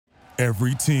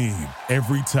Every team,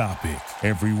 every topic,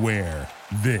 everywhere.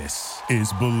 This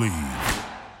is Believe.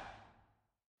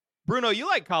 Bruno, you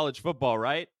like college football,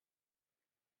 right?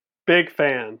 Big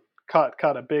fan.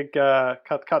 Caught a big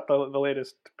caught the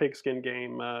latest pigskin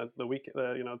game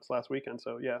it's last weekend.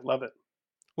 So yeah, love it.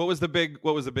 What was the big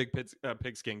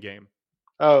pigskin game?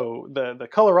 Oh, the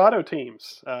Colorado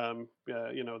teams.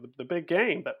 The big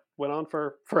game that went on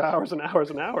for hours and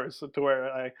hours and hours to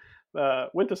where I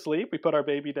went to sleep. We put our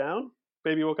baby down.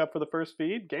 Baby woke up for the first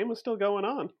feed. Game was still going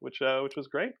on, which was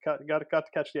great. Got to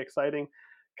catch the exciting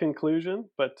conclusion.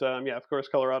 But of course,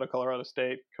 Colorado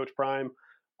State, Coach Prime,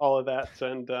 all of that.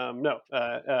 And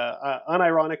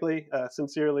unironically,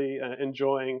 sincerely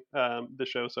enjoying the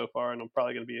show so far. And I'm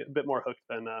probably going to be a bit more hooked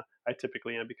than I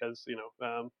typically am because,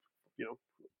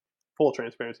 full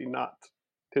transparency, not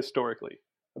historically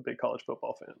a big college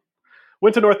football fan.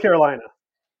 Went to North Carolina.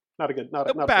 Not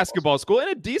a basketball school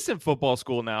and a decent football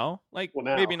school now.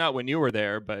 Now. Maybe not when you were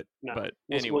there, but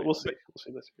anyway. We'll see.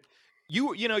 We'll see.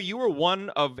 You were one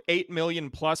of 8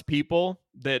 million plus people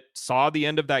that saw the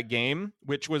end of that game,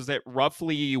 which was at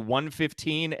roughly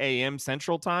 1:15 a.m.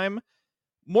 Central Time.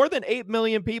 More than 8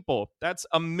 million people. That's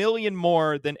a million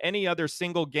more than any other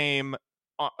single game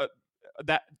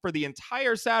that for the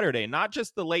entire Saturday, not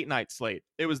just the late night slate.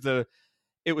 It was the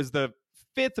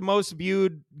fifth most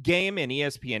viewed game in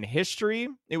ESPN history.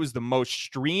 It was the most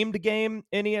streamed game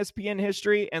in ESPN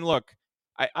history. And look,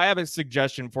 I have a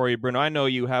suggestion for you, Bruno. I know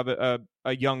you have a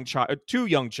young child, 2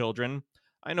 young children.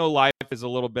 I know life is a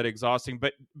little bit exhausting,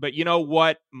 but you know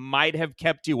what might have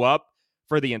kept you up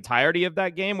for the entirety of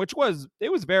that game,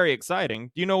 it was very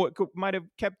exciting. Do you know what might have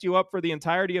kept you up for the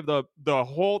entirety of the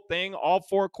whole thing, all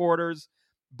 4 quarters,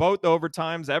 both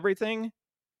overtimes, everything?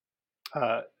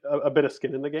 A bit of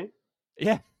skin in the game.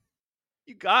 Yeah,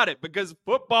 you got it, because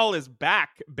football is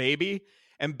back, baby.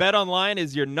 And BetOnline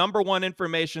is your number one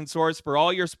information source for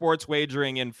all your sports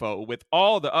wagering info, with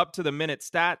all the up-to-the-minute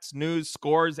stats, news,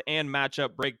 scores, and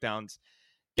matchup breakdowns.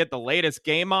 Get the latest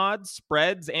game odds,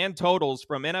 spreads, and totals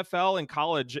from NFL and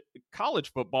college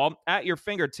football at your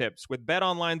fingertips with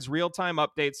BetOnline's real-time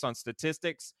updates on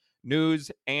statistics,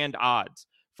 news, and odds.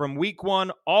 From Week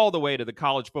 1 all the way to the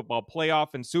college football playoff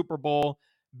and Super Bowl,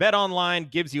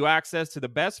 BetOnline gives you access to the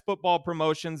best football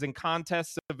promotions and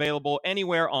contests available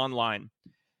anywhere online.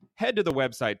 Head to the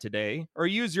website today or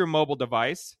use your mobile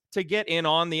device to get in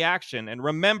on the action. And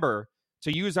remember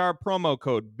to use our promo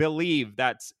code BELIEVE,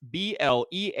 that's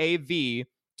BLEAV,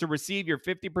 to receive your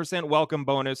 50% welcome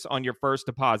bonus on your first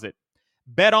deposit.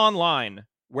 BetOnline,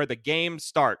 where the game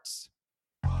starts.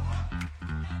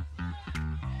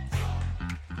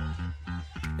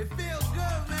 It feels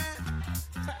good, man.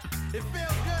 It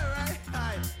feels good, right?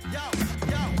 Yo,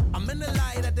 I'm in the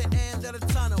light at the end of the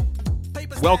tunnel.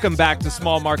 Welcome back to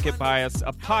Small Market Bias,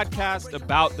 a podcast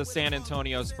about the San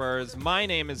Antonio Spurs. My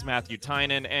name is Matthew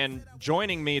Tynan, and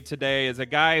joining me today is a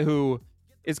guy who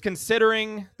is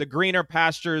considering the greener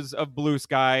pastures of blue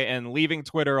sky and leaving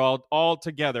Twitter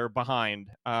altogether behind.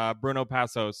 Bruno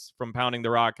Passos from Pounding the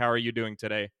Rock. How are you doing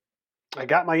today? I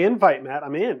got my invite, Matt.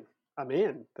 I'm in.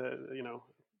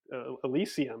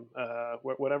 Elysium,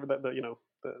 whatever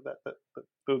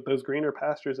those greener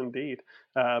pastures indeed.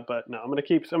 But no, I'm gonna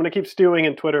keep stewing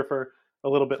in Twitter for a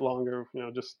little bit longer.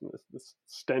 Just this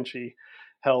stenchy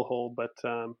hellhole. But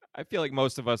I feel like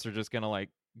most of us are just gonna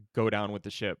go down with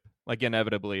the ship,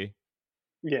 inevitably.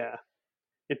 Yeah,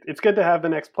 it's good to have the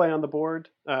next play on the board.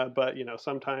 But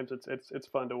sometimes it's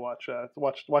fun to watch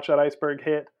that iceberg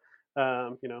hit.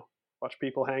 Watch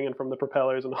people hanging from the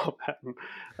propellers and all that,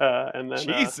 and then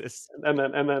Jesus, and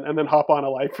then hop on a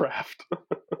life raft.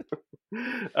 But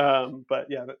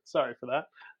sorry for that.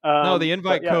 No, the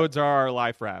invite codes are our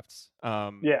life rafts.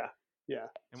 Yeah.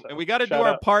 And we got to do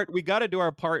our part. We got to do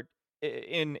our part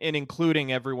in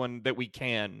including everyone that we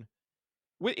can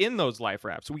in those life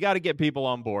rafts. We got to get people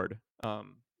on board.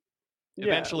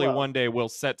 Eventually, one day we'll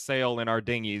set sail in our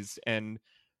dinghies and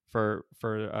for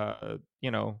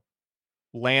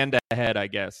land ahead, I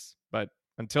guess. But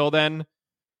until then,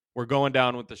 we're going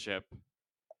down with the ship.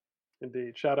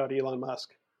 Indeed. Shout out Elon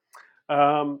Musk.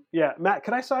 Matt,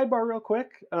 can I sidebar real quick?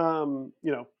 You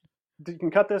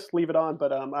can cut this, leave it on,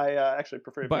 but I actually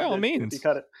prefer by all means if you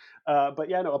cut it.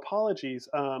 Apologies.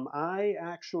 I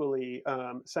actually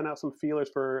sent out some feelers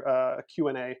for a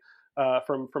Q&A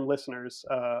from listeners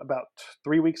about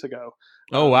 3 weeks ago.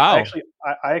 Oh wow!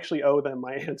 I actually owe them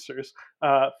my answers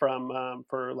for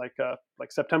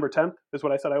September 10th is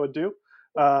what I said I would do.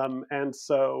 And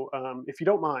so if you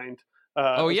don't mind, Oh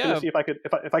I was going yeah, to see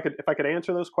if I could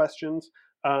answer those questions.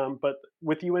 But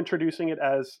with you introducing it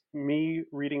as me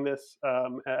reading this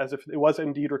as if it was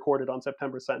indeed recorded on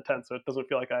September 10th, so it doesn't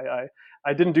feel like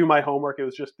I didn't do my homework. It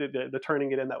was just the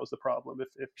turning it in that was the problem,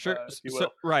 sure. if you So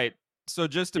will. right. So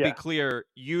just to be Yeah, clear,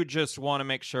 you just want to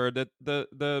make sure that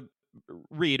the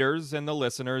readers and the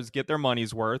listeners get their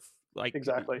money's worth. Like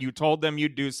exactly. you told them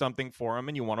you'd do something for them,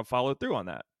 and you want to follow through on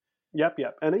that. Yep.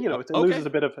 And Oh, it okay, loses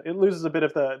a bit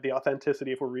of the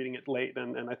authenticity if we're reading it late,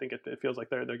 and I think it feels like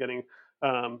they're getting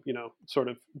sort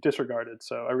of disregarded.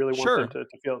 So I really want them sure.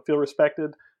 to feel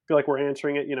respected, feel like we're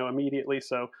answering it immediately.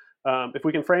 So if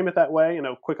we can frame it that way,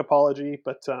 quick apology,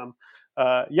 but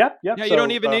yep. Yeah, So you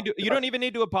don't even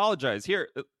need to apologize. Here,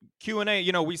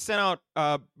 Q&A, we sent out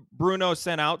Bruno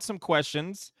sent out some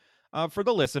questions for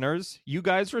the listeners. You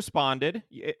guys responded,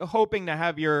 hoping to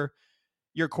have your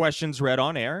questions read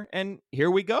on air, and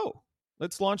here we go.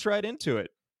 Let's launch right into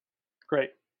it.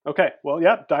 Great. Okay. Well,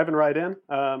 yeah, diving right in.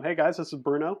 Hey guys, this is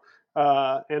Bruno.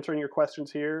 Answering your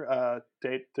questions here.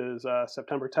 Date is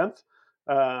September 10th.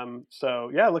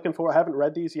 So yeah, looking forward. I haven't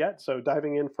read these yet, so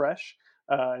diving in fresh.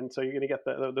 And so you're going to get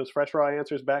those fresh raw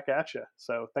answers back at you.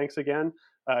 So thanks again.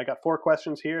 I got 4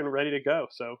 questions here and ready to go.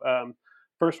 So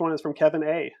first one is from Kevin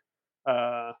A.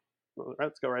 Well,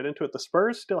 let's go right into it. The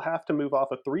Spurs still have to move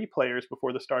off of 3 players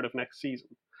before the start of next season.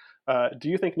 Do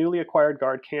you think newly acquired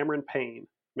guard Cam Payne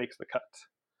makes the cut?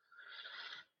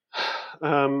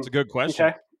 It's a good question.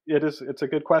 Okay, it is. It's a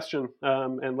good question.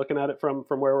 And looking at it from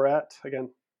where we're at again,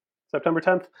 September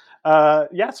 10th.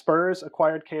 Yeah, Spurs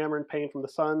acquired Cam Payne from the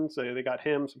Suns. They got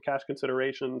him some cash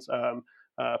considerations.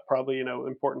 Probably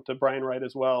important to Brian Wright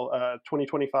as well.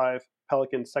 2025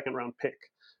 Pelicans second round pick.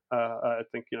 I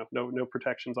think no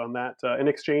protections on that in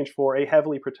exchange for a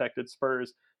heavily protected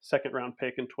Spurs second round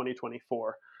pick in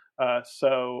 2024.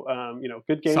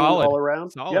 Good game all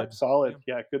around. Yep, solid.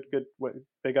 Yeah, good.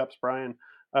 Big ups, Brian.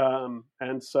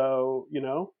 And so,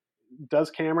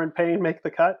 does Cam Payne make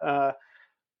the cut?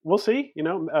 We'll see.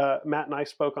 Matt and I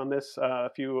spoke on this a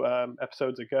few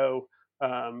episodes ago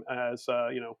as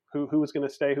who was going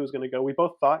to stay, who's going to go. We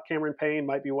both thought Cam Payne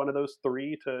might be one of those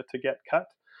 3 to get cut,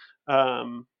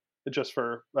 just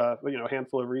for a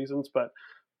handful of reasons, but.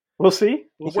 We'll see.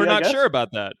 We're not sure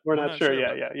about that. We're not sure.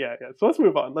 Yeah. So let's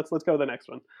move on. Let's go to the next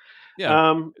one.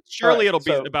 Yeah. Surely it'll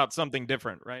be so, about something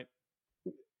different, right?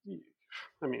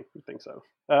 I mean, I think so.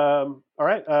 All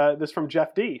right. This is from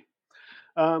Jeff D.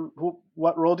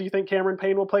 What role do you think Cam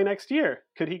Payne will play next year?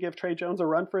 Could he give Trey Jones a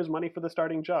run for his money for the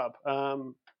starting job?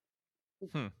 We'll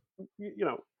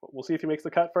see if he makes the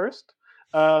cut first.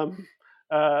 But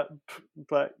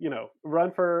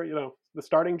run for the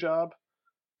starting job.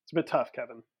 It's a bit tough,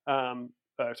 Kevin.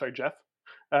 Sorry, Jeff.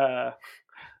 I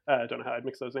don't know how I'd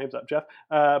mix those names up, Jeff.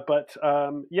 I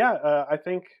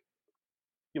think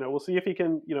we'll see if he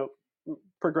can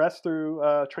progress through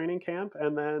training camp,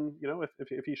 and then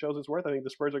if he shows his worth, I think the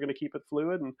Spurs are going to keep it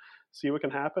fluid and see what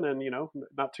can happen. And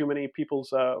not too many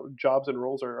people's jobs and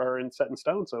roles are set in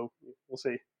stone, so we'll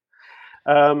see.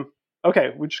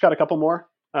 Okay, we just got a couple more.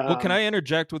 Well, can I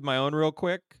interject with my own real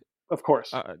quick? Of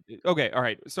course. Okay, all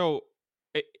right. So.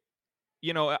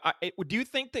 Do you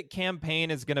think that Cam Payne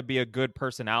is going to be a good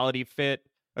personality fit,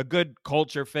 a good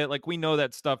culture fit? Like, we know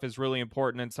that stuff is really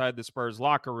important inside the Spurs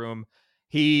locker room.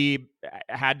 He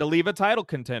had to leave a title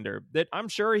contender that I'm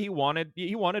sure he wanted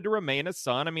to remain a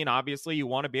Sun. I mean, obviously you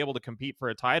want to be able to compete for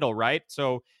a title, right?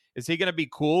 So is he going to be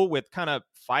cool with kind of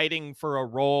fighting for a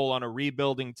role on a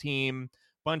rebuilding team,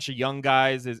 bunch of young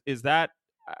guys? Is that,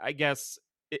 I guess,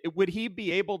 would he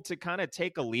be able to kind of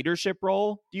take a leadership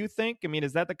role, do you think? I mean,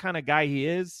 is that the kind of guy he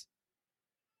is?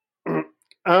 Good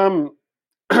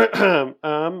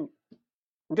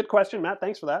question, Matt.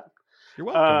 Thanks for that. You're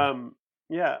welcome.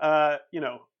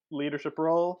 Leadership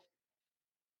role.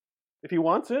 If he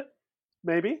wants it,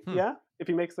 maybe. Yeah. If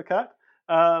he makes the cut,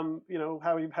 how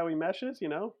he meshes.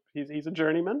 He's a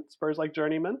journeyman. Spurs like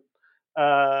journeyman.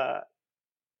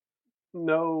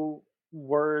 No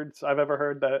words I've ever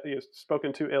heard that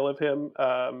spoken too ill of him,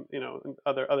 in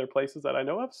other places that I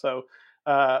know of. So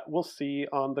we'll see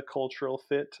on the cultural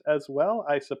fit as well,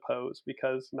 I suppose,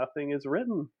 because nothing is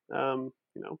written.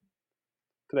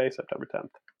 Today, September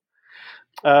 10th.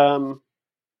 All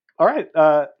right.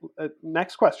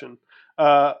 Next question.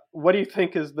 What do you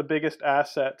think is the biggest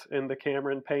asset in the Cam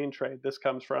Payne trade? This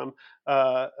comes from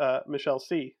Michelle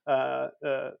C.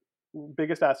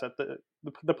 Biggest asset,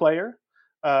 the player,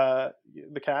 the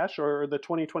cash, or the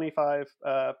 2025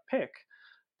 pick?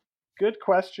 Good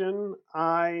question.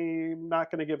 I'm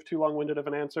not going to give too long-winded of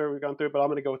an answer. We've gone through it, but I'm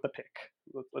going to go with the pick.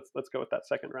 Let's go with that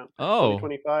second round.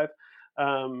 2025.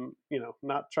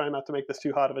 not trying not to make this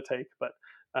too hot of a take, but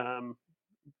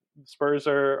Spurs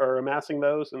are amassing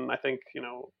those, and I think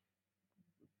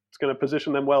it's going to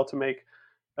position them well to make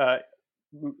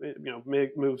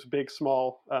moves big,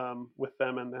 small with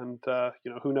them, and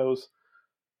who knows,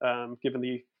 given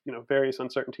the various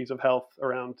uncertainties of health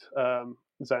around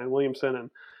Zion Williamson and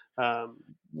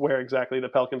where exactly the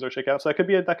Pelicans are shake out. So that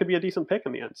could be a decent pick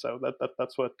in the end. So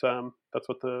that's what the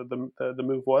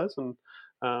move was, and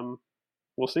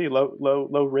we'll see.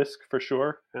 Low risk for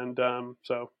sure, and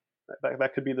so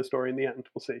that could be the story in the end.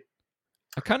 We'll see.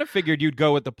 I kind of figured you'd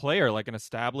go with the player, like an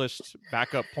established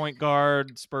backup point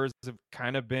guard. Spurs have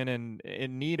kind of been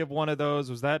in need of one of those.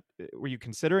 Were you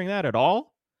considering that at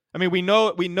all? I mean, we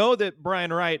know that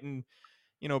Brian Wright and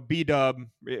B-Dub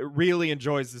really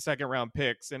enjoys the second round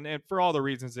picks, and for all the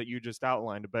reasons that you just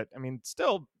outlined. But I mean,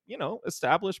 still,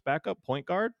 established backup point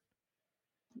guard.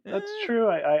 That's true.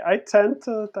 I tend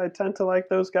to like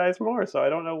those guys more. So I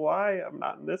don't know why I'm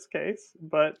not in this case,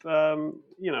 but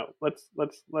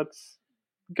let's.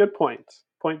 Good point.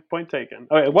 Point taken.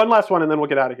 Okay, one last one, and then we'll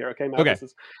get out of here. Okay, Matt. Okay.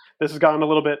 This has gotten a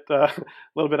little bit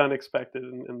unexpected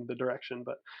in the direction,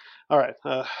 but all right.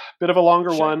 Bit of a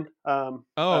longer one.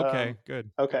 Okay.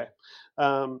 Good. Okay.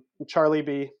 Charlie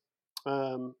B.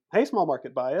 Hey, small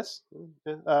market bias.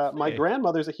 My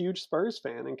grandmother's a huge Spurs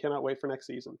fan and cannot wait for next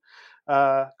season.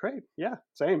 Great. Yeah,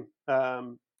 same.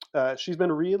 She's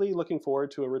been really looking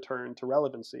forward to a return to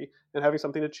relevancy and having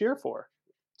something to cheer for.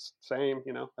 Same,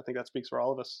 I think that speaks for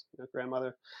all of us,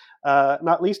 grandmother.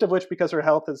 Not least of which because her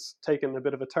health has taken a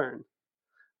bit of a turn.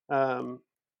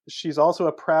 She's also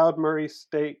a proud Murray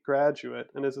State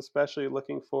graduate and is especially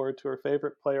looking forward to her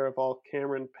favorite player of all,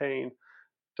 Cam Payne,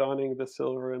 donning the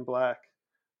silver and black.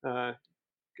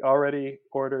 Already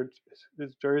ordered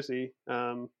his jersey.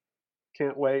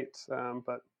 Can't wait,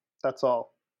 but that's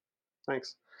all.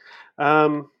 Thanks.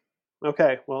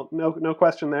 Okay, well, no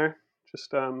question there.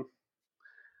 Just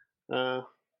good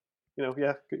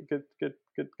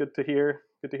to hear.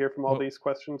 Good to hear from all these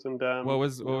questions. And what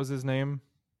was his name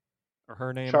or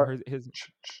her name?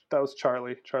 That was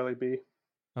Charlie B.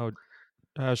 Oh,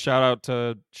 shout out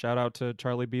to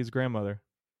Charlie B's grandmother.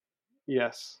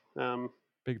 Yes.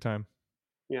 Big time.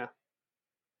 Yeah.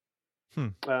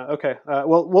 Okay.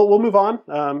 Well, we'll move on.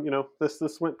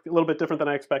 This went a little bit different than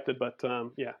I expected, but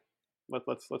yeah.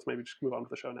 Let's maybe just move on with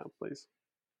the show now, please.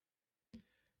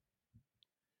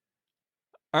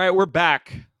 All right, we're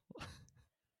back.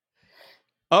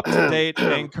 Up to date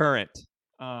and current.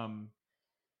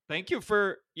 Thank you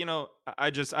for, I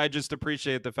just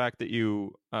appreciate the fact that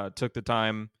you took the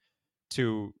time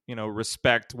to,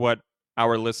 respect what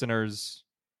our listeners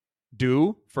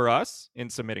do for us in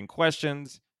submitting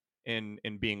questions, in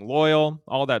being loyal,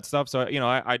 all that stuff. So,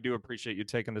 I do appreciate you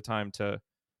taking the time to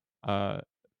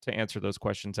answer those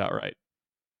questions outright.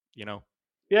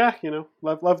 Yeah,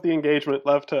 love the engagement,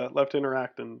 love to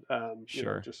interact, and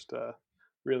sure. Just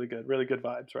really good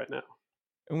vibes right now.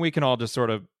 And we can all just sort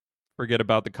of forget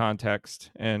about the context.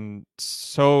 And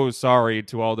so sorry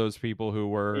to all those people who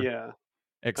were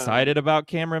excited about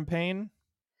Cam Payne.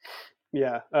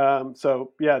 Yeah.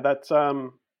 So yeah, that's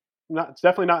it's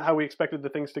definitely not how we expected the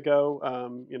things to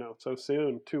go. So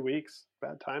soon, 2 weeks,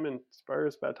 bad time in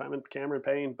Spurs, bad time in Cam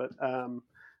Payne, but.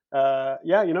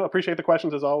 Appreciate the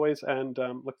questions as always, and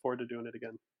look forward to doing it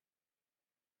again.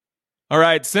 All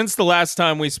right. Since the last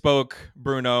time we spoke,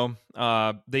 Bruno,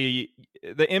 the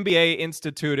NBA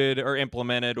instituted or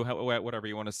implemented, whatever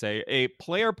you want to say, a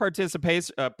player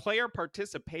participation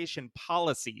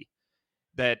policy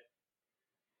that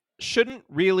shouldn't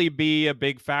really be a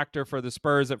big factor for the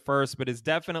Spurs at first, but is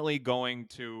definitely going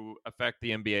to affect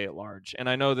the NBA at large. And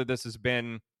I know that this has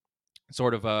been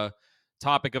sort of a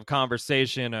topic of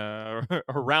conversation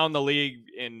around the league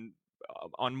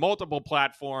on multiple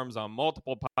platforms, on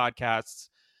multiple podcasts.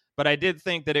 But I did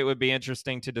think that it would be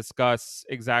interesting to discuss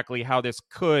exactly how this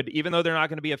could, even though they're not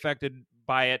going to be affected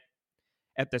by it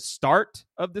at the start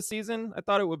of the season, I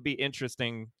thought it would be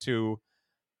interesting to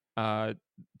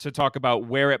talk about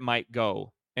where it might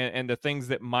go and the things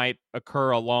that might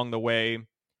occur along the way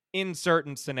in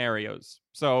certain scenarios.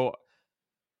 So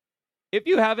if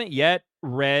you haven't yet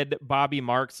read Bobby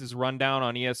Marks's rundown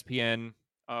on ESPN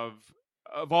of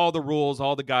all the rules,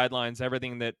 all the guidelines,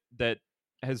 everything that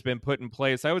has been put in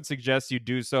place, I would suggest you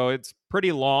do so. It's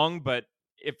pretty long, but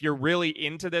if you're really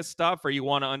into this stuff or you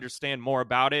want to understand more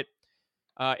about it,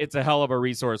 it's a hell of a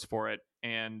resource for it.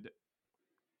 And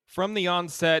from the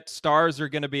onset, stars are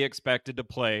going to be expected to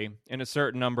play in a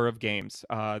certain number of games.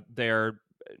 They're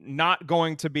not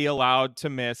going to be allowed to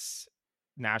miss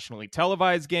nationally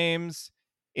televised games.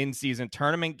 in-season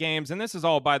tournament games. And this is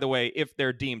all, by the way, if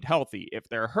they're deemed healthy. If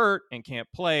they're hurt and can't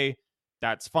play,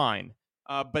 that's fine.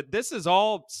 But this is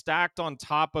all stacked on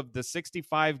top of the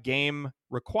 65-game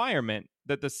requirement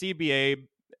that the CBA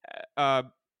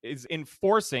is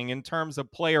enforcing in terms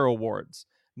of player awards,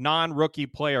 non-rookie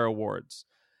player awards.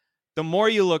 The more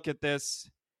you look at this,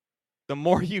 the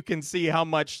more you can see how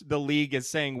much the league is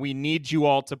saying, we need you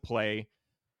all to play.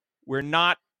 We're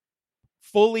not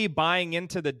fully buying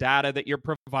into the data that you're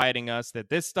providing us, that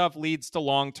this stuff leads to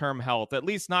long-term health, at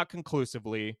least not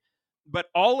conclusively. But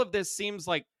all of this seems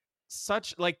like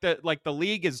the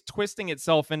league is twisting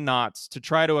itself in knots to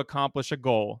try to accomplish a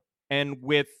goal. And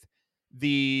with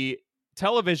the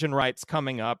television rights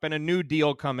coming up and a new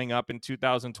deal coming up in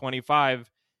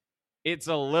 2025, it's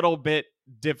a little bit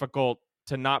difficult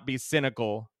to not be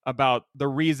cynical about the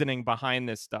reasoning behind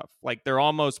this stuff. Like, they're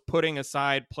almost putting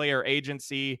aside player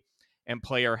agency and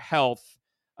player health.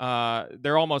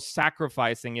 They're almost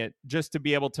sacrificing it just to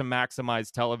be able to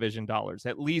maximize television dollars.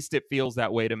 At least it feels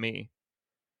that way to me.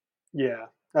 Yeah.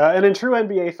 And in true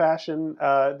NBA fashion,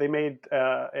 they made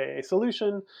a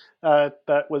solution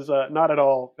that was not at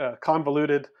all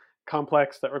convoluted,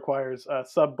 complex, that requires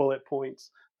sub-bullet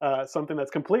points, something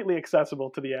that's completely accessible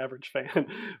to the average fan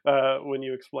when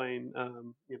you explain,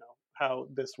 how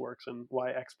this works and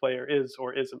why X player is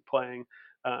or isn't playing,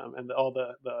 and all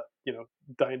the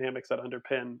dynamics that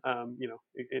underpin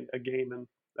in a game in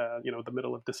the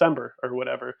middle of December or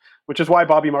whatever, which is why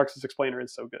Bobby Marks' explainer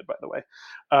is so good, by the way.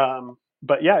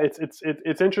 But yeah,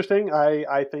 it's interesting.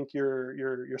 I think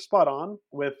you're spot on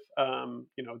with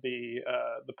the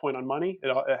point on money.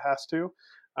 It has to.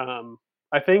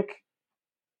 I think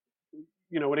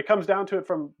when it comes down to it,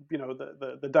 from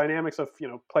the dynamics of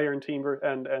player and team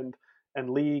and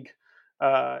league,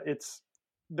 it's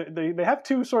they have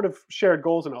two sort of shared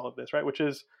goals in all of this, right? Which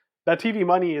is that TV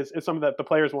money is something that the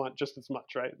players want just as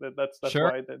much, right? That's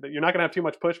Sure. why you're not going to have too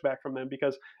much pushback from them,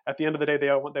 because at the end of the day, they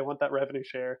want that revenue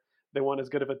share. They want as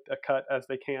good of a cut as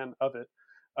they can of it.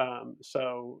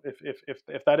 So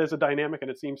if that is a dynamic,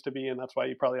 and it seems to be, and that's why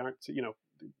you probably aren't,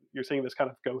 you're seeing this kind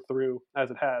of go through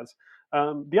as it has.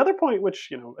 The other point, which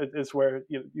is where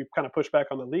you kind of push back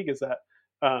on the league, is that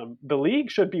the league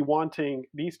should be wanting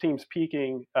these teams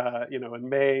peaking, in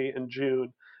May and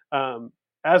June,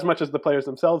 as much as the players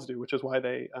themselves do, which is why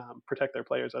they protect their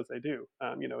players as they do.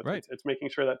 Right. It's making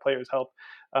sure that players' health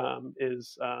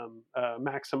is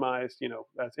maximized,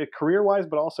 career-wise,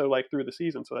 but also like through the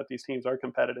season, so that these teams are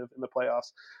competitive in the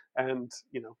playoffs. And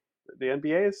the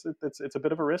NBA it's a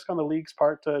bit of a risk on the league's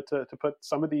part to put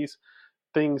some of these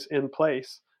things in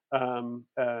place. And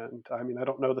I mean, I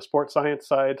don't know the sports science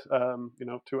side,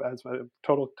 to as a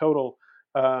total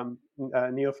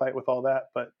neophyte with all that,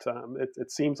 but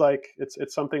it seems like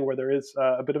it's something where there is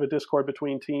a bit of a discord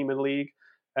between team and league,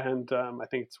 and I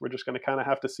think we're just going to kind of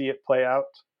have to see it play out,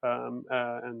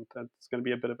 and it's going to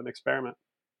be a bit of an experiment.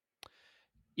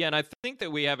 Yeah, and I think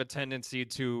that we have a tendency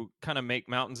to kind of make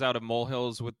mountains out of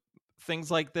molehills with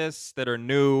things like this that are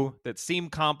new, that seem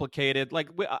complicated. Like,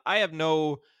 I have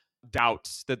no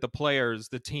doubts that the players,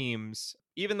 the teams,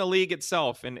 even the league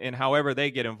itself, and however they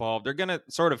get involved, they're going to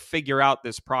sort of figure out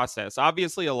this process.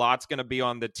 Obviously, a lot's going to be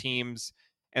on the teams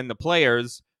and the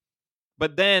players.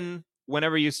 But then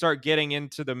whenever you start getting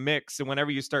into the mix and whenever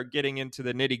you start getting into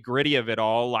the nitty gritty of it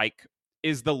all, like,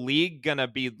 is the league going to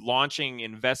be launching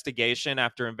investigation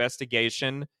after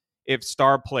investigation if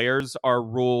star players are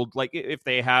ruled, like if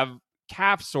they have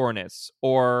calf soreness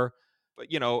or,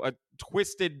 a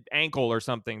twisted ankle or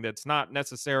something that's not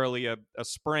necessarily a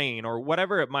sprain or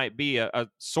whatever it might be, a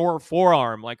sore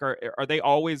forearm? Like, are they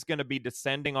always going to be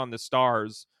descending on the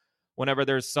stars whenever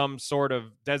there's some sort of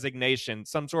designation,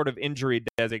 some sort of injury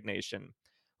designation?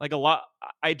 Like, a lot,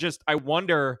 I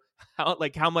wonder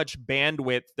how much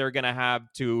bandwidth they're going to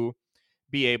have to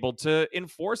be able to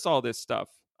enforce all this stuff.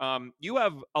 You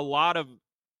have a lot of,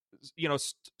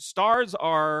 stars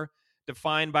are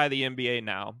defined by the NBA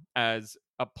now as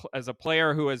a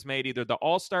player who has made either the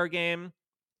All-Star game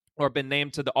or been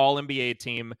named to the All-NBA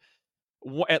team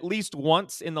at least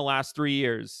once in the last 3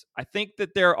 years. I think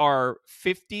that there are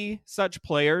 50 such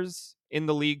players in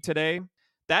the league today.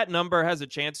 That number has a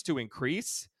chance to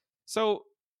increase. So,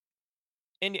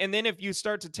 and then if you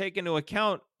start to take into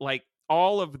account, like,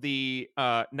 all of the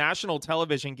national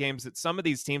television games that some of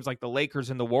these teams like the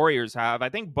Lakers and the Warriors have, I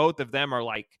think both of them are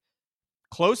like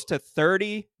close to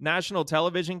 30 national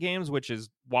television games, which is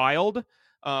wild.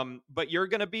 But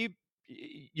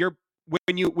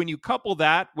when you couple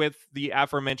that with the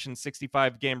aforementioned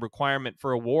 65 game requirement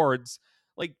for awards,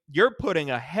 like, you're putting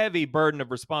a heavy burden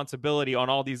of responsibility on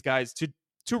all these guys to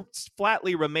to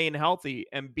flatly remain healthy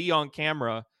and be on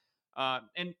camera.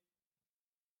 And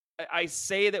I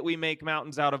say that we make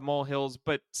mountains out of molehills,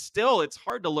 but still, it's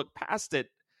hard to look past it.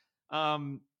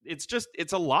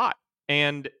 It's a lot.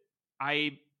 And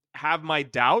I have my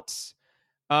doubts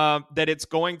that it's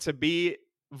going to be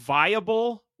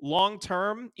viable long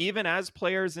term, even as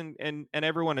players and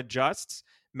everyone adjusts.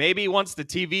 Maybe once the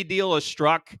TV deal is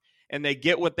struck and they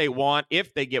get what they want,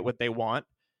 if they get what they want,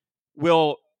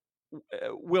 we'll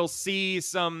see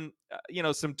some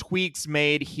some tweaks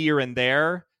made here and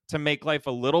there to make life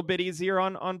a little bit easier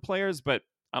on players, but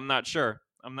I'm not sure.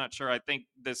 I think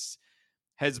this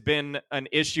has been an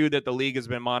issue that the league has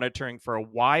been monitoring for a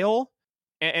while,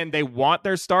 and they want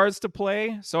their stars to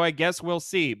play, so I guess we'll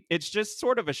see. It's just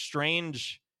sort of a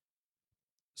strange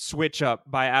switch up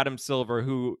by Adam Silver,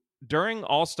 who during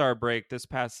All-Star break this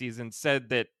past season said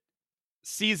that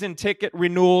season ticket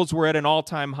renewals were at an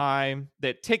all-time high,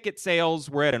 that ticket sales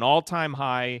were at an all-time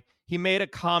high. He made a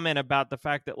comment about the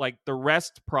fact that like the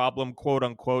rest problem, quote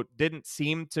unquote, didn't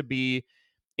seem to be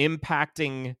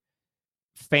impacting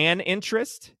fan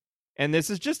interest. And this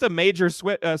is just a major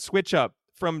switch up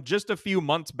from just a few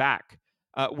months back,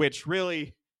 which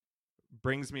really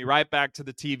brings me right back to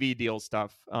the TV deal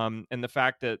stuff, and the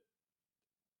fact that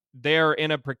they're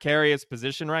in a precarious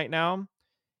position right now.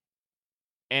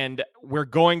 And we're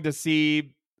going to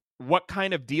see what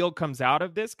kind of deal comes out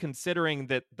of this, considering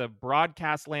that the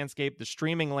broadcast landscape, the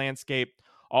streaming landscape,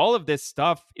 all of this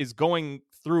stuff is going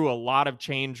through a lot of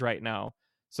change right now.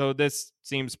 So this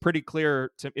seems pretty clear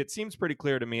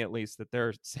to me, at least, that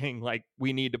they're saying like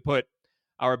we need to put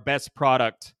our best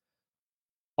product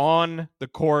on the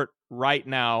court right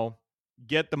now,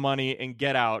 get the money and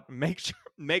get out.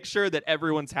 Make sure that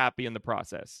everyone's happy in the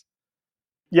process.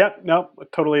 Yeah, no, I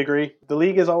totally agree. The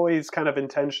league is always kind of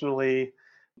intentionally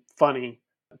funny,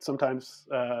 sometimes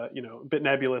a bit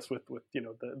nebulous with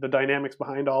the dynamics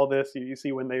behind all this. You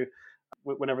see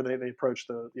whenever they approach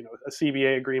the a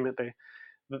CBA agreement,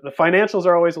 the financials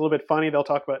are always a little bit funny. They'll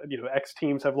talk about X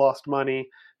teams have lost money.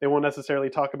 They won't necessarily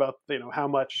talk about how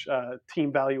much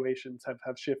team valuations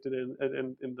have shifted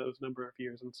in those number of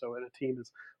years. And so when a team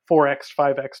is 4x,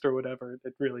 5x, or whatever,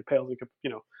 it really pales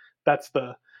in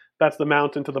that's the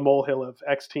mountain to the molehill of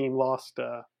X team lost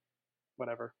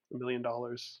whatever $1 million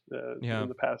in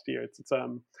the past year.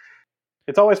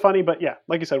 It's always funny, but yeah,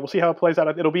 like you said, we'll see how it plays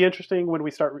out. It'll be interesting when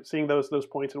we start seeing those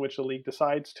points in which the league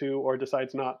decides to or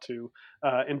decides not to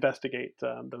investigate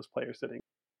those players sitting.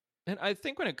 And I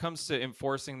think when it comes to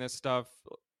enforcing this stuff,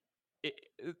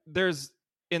 there's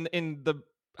in the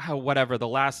the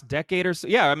last decade or so.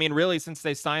 Yeah, I mean, really, since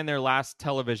they signed their last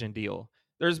television deal,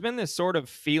 there's been this sort of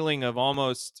feeling of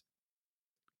almost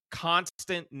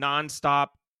constant, nonstop,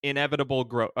 inevitable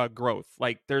growth.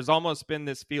 Like there's almost been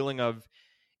this feeling of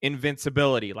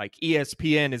invincibility. Like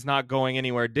ESPN is not going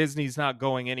anywhere, Disney's not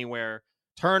going anywhere,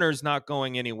 Turner's not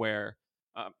going anywhere.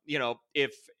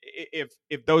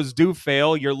 If those do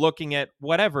fail, you're looking at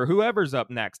whoever's up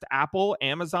next, Apple,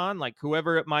 Amazon, like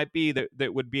whoever it might be that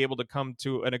would be able to come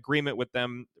to an agreement with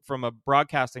them from a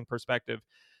broadcasting perspective.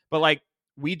 But like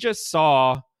we just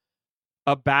saw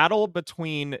a battle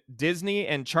between Disney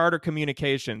and Charter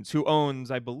Communications, who owns,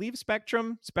 I believe,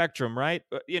 Spectrum, right?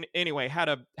 Anyway, had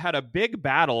a big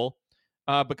battle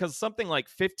because something like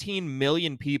 15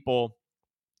 million people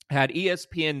had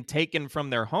ESPN taken from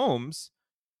their homes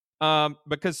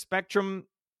because Spectrum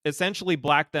essentially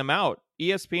blacked them out.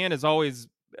 ESPN has always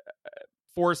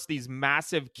forced these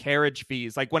massive carriage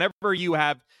fees. Like whenever you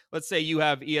have, let's say you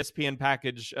have ESPN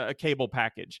package, a cable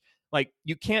package, like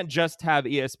you can't just have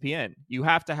ESPN. You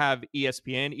have to have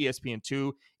ESPN,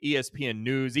 ESPN2, ESPN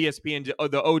News, ESPN,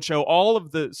 the Ocho, all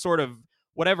of the sort of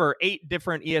 8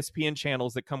 different ESPN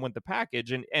channels that come with the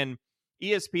package. And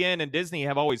ESPN and Disney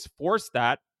have always forced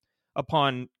that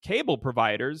upon cable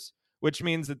providers, which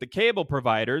means that the cable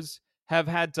providers have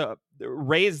had to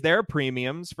raise their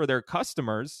premiums for their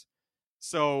customers.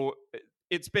 So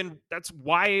that's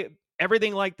why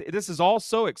everything like this is all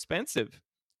so expensive.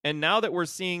 And now that we're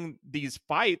seeing these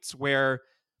fights where,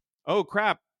 oh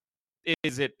crap,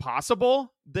 is it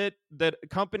possible that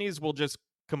companies will just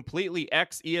completely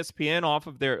X ESPN off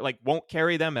of their, like, won't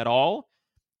carry them at all?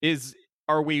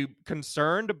 Are we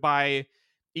concerned by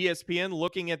ESPN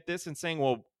looking at this and saying,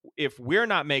 well, if we're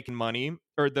not making money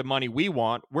or the money we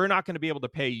want, we're not going to be able to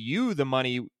pay you the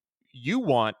money you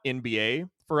want, NBA,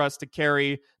 for us to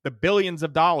carry the billions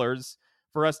of dollars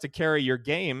for us to carry your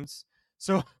games.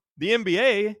 So the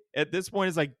NBA at this point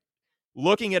is like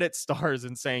looking at its stars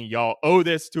and saying, y'all owe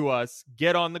this to us.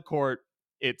 Get on the court.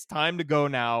 It's time to go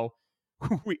now.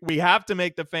 We have to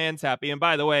make the fans happy. And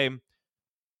by the way,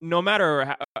 no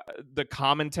matter the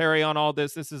commentary on all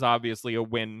this, this is obviously a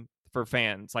win for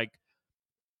fans. Like,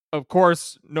 of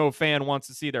course, no fan wants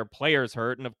to see their players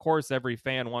hurt, and of course, every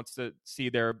fan wants to see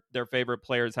their favorite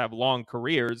players have long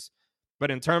careers.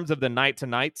 But in terms of the night to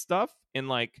night stuff, and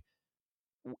like,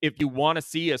 if you want to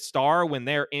see a star when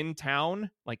they're in town,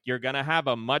 like, you're gonna have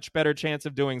a much better chance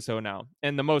of doing so now.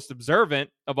 And the most observant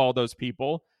of all those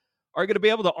people are going to be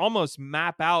able to almost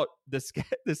map out the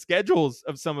schedules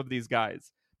of some of these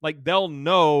guys. Like, they'll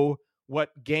know what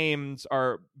games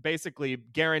are basically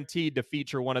guaranteed to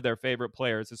feature one of their favorite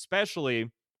players,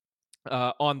 especially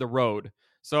on the road.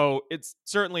 So it's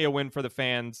certainly a win for the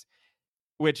fans,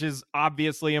 which is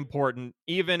obviously important,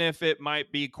 even if it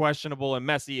might be questionable and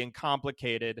messy and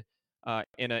complicated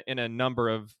in a number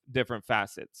of different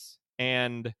facets.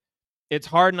 And it's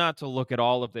hard not to look at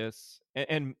all of this.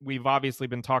 And we've obviously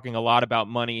been talking a lot about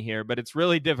money here, but it's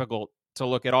really difficult to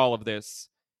look at all of this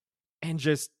and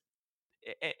just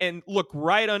look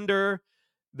right under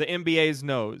the NBA's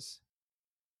nose.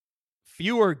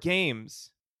 Fewer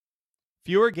games,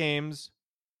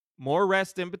 more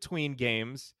rest in between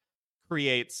games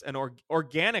creates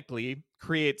organically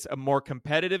creates a more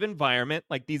competitive environment.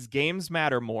 Like, these games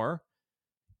matter more,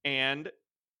 and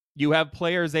you have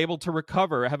players able to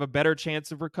recover, have a better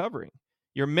chance of recovering.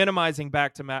 You're minimizing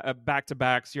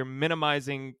back-to-backs. You're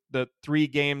minimizing the 3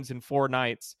 games in 4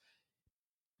 nights.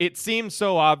 It seems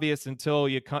so obvious until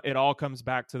it all comes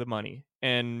back to the money.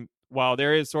 And while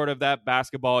there is sort of that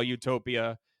basketball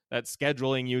utopia, that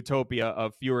scheduling utopia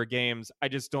of fewer games, I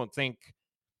just don't think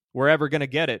we're ever going to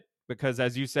get it. Because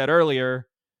as you said earlier,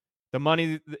 the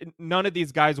money, none of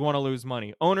these guys want to lose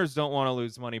money. Owners don't want to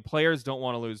lose money. Players don't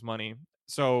want to lose money.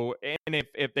 So, and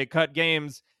if they cut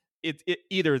games, it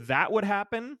either that would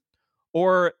happen,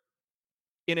 or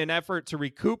in an effort to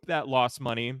recoup that lost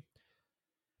money,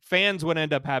 fans would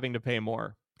end up having to pay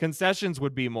more. Concessions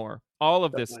would be more. All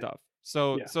of this stuff.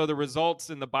 So, so the results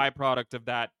and the byproduct of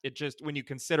that, it just, when you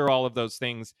consider all of those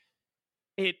things,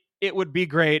 it would be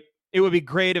great. It would be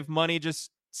great if money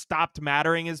just stopped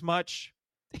mattering as much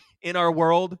in our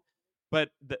world, but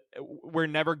we're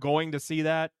never going to see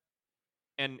that.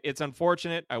 And it's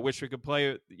unfortunate. I wish we could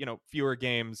play, fewer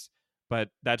games, but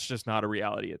that's just not a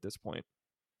reality at this point.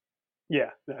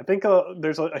 Yeah, I think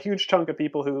there's a huge chunk of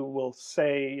people who will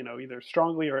say, either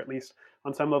strongly or at least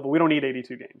on some level, we don't need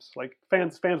 82 games. Like,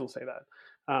 fans will say that.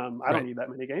 I don't need that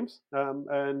many games.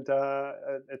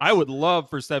 I would love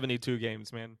for 72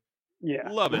 games, man. Yeah,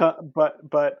 love it.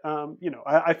 But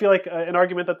I feel like an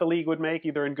argument that the league would make,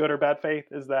 either in good or bad faith,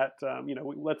 is that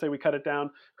let's say we cut it down.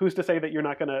 Who's to say that you're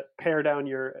not going to pare down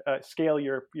your scale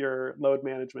your load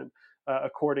management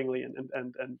accordingly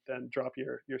and drop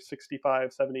your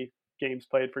 65, 70 games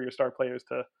played for your star players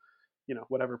to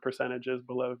whatever percentage is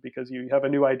below, because you have a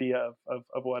new idea of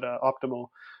what optimal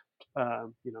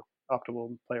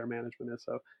optimal player management is.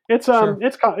 So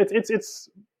it's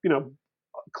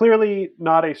clearly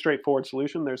not a straightforward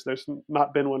solution. There's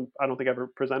not been one, I don't think,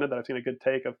 ever presented that I've seen a good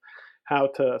take of how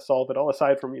to solve it all,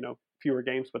 aside from fewer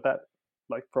games. But that,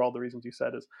 like, for all the reasons you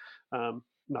said, is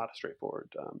not a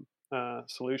straightforward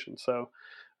solution. So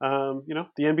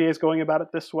the NBA is going about it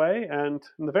this way, and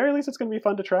in the very least, it's going to be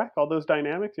fun to track all those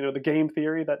dynamics. The game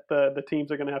theory that the teams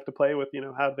are going to have to play with.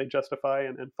 How they justify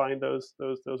and find those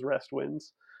rest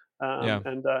wins.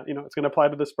 And it's going to apply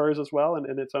to the Spurs as well,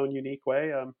 in its own unique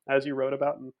way, as you wrote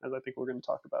about, and as I think we're going to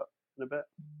talk about in a bit.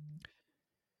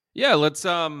 Yeah, let's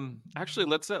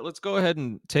go ahead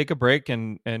and take a break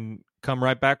and come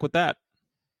right back with that.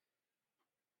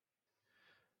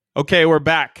 Okay, we're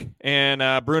back,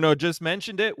 and Bruno just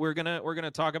mentioned it. We're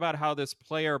gonna talk about how this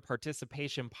player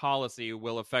participation policy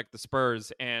will affect the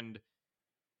Spurs, and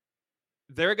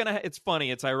it's funny,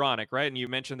 it's ironic, right? And you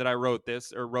mentioned that I wrote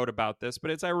about this,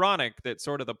 but it's ironic that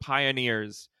sort of the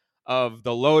pioneers of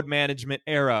the load management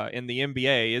era in the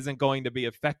NBA isn't going to be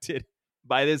affected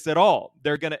by this at all.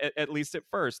 They're going to, at least at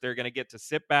first, they're going to get to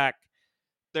sit back.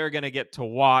 They're going to get to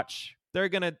watch. They're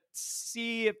going to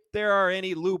see if there are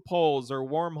any loopholes or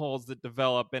wormholes that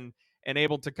develop and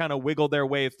able to kind of wiggle their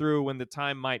way through when the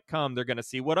time might come. They're going to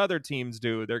see what other teams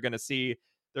do. They're going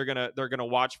to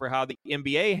watch for how the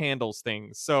NBA handles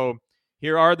things. So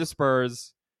here are the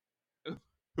Spurs,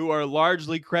 who are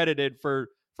largely credited for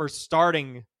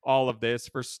starting all of this,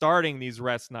 for starting these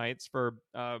rest nights, for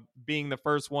being the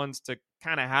first ones to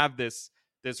kind of have this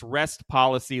rest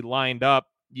policy lined up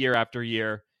year after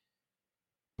year.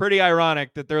 Pretty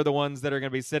ironic that they're the ones that are going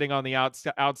to be sitting on the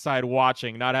outside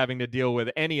watching, not having to deal with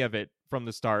any of it from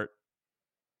the start.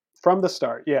 From the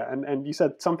start, yeah. And you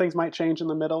said some things might change in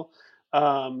the middle.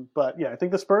 But yeah, I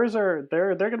think the Spurs they're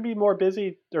going to be more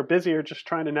busy or busier just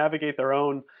trying to navigate their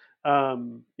own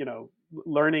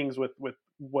learnings with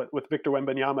Victor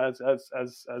Wembanyama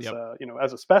as Yep.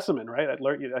 as a specimen, right?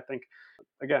 I think,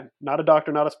 again, not a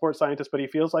doctor, not a sports scientist, but he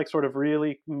feels like sort of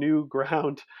really new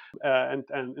ground, and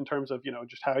in terms of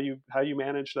just how you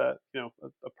manage that,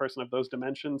 a person of those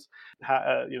dimensions,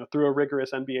 through a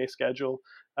rigorous NBA schedule,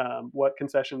 what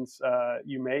concessions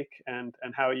you make, and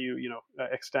how you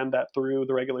extend that through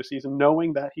the regular season,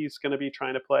 knowing that he's going to be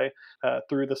trying to play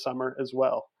through the summer as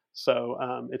well. So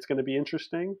it's going to be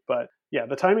interesting, but yeah,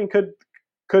 the timing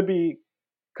could be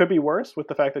worse with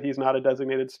the fact that he's not a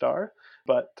designated star.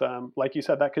 But like you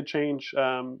said, that could change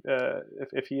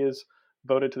if he is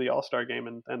voted to the All-Star game,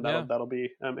 and Yeah. that'll be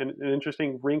an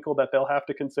interesting wrinkle that they'll have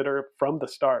to consider from the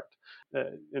start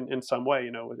in some way.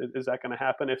 Is that going to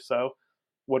happen? If so,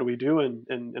 what do we do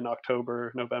in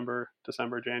October, November,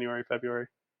 December, January, February?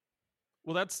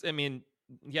 Well,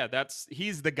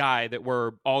 he's the guy that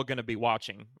we're all going to be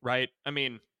watching, right? I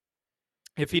mean,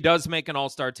 if he does make an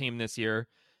All-Star team this year,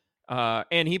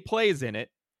 and he plays in it,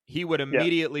 he would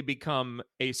immediately become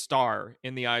a star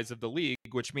in the eyes of the league,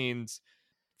 which means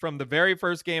from the very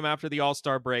first game after the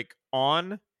All-Star break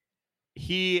on,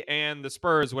 he and the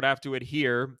Spurs would have to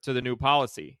adhere to the new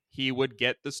policy. He would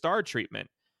get the star treatment.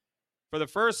 For the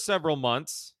first several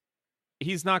months,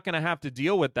 he's not going to have to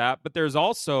deal with that, but there's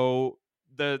also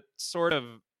the sort of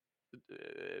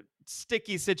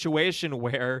sticky situation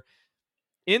where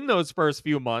in those first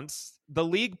few months, the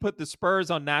league put the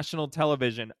Spurs on national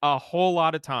television a whole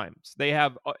lot of times. They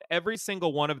have every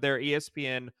single one of their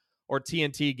ESPN or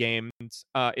TNT games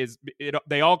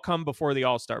they all come before the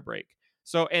All-Star break.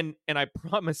 So, and I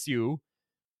promise you,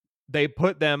 they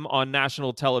put them on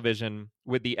national television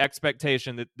with the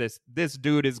expectation that this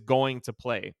dude is going to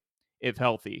play if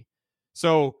healthy.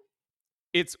 So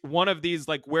it's one of these,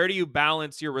 like, where do you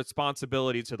balance your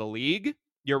responsibility to the league,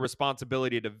 your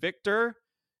responsibility to Victor,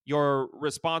 your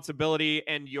responsibility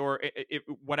and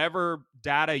whatever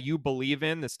data you believe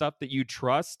in, the stuff that you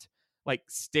trust, like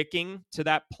sticking to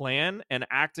that plan and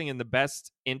acting in the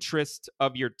best interest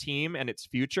of your team and its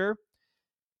future.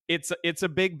 It's a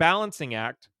big balancing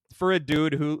act for a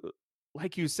dude who,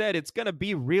 like you said, it's going to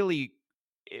be really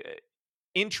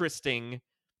interesting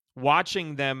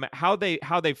watching them, how they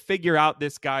figure out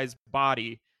this guy's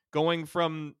body, going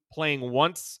from playing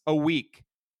once a week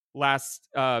last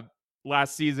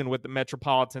season with the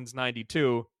Metropolitans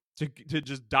 92 to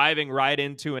just diving right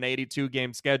into an 82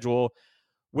 game schedule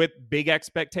with big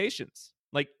expectations.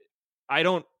 Like, I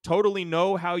don't totally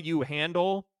know how you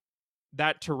handle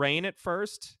that terrain at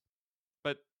first,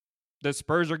 but the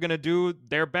Spurs are going to do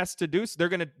their best to do. They're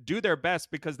going to do their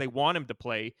best because they want him to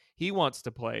play. He wants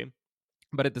to play.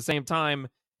 But at the same time,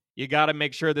 you got to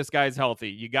make sure this guy's healthy.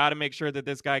 You got to make sure that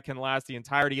this guy can last the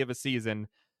entirety of a season.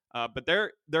 But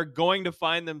they're going to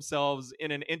find themselves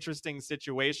in an interesting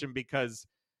situation because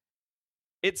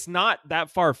it's not that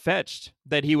far-fetched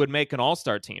that he would make an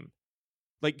all-star team.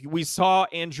 Like, we saw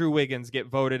Andrew Wiggins get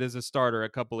voted as a starter a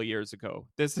couple of years ago.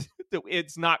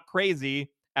 It's not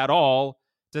crazy at all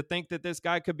to think that this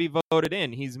guy could be voted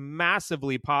in. He's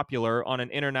massively popular on an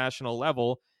international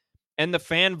level, and the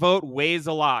fan vote weighs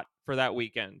a lot for that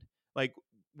weekend. Like,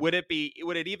 would it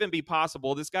even be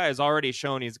possible? This guy has already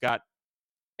shown he's got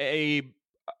a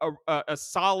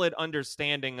solid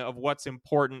understanding of what's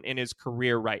important in his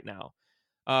career right now.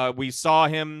 We saw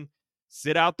him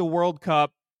sit out the World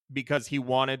Cup because he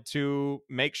wanted to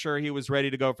make sure he was ready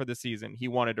to go for the season. He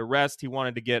wanted to rest. He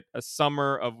wanted to get a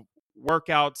summer of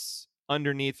workouts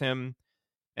underneath him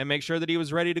and make sure that he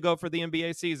was ready to go for the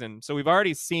NBA season. So we've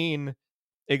already seen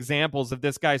examples of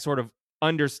this guy sort of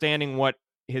understanding what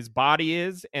his body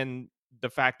is and the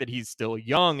fact that he's still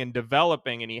young and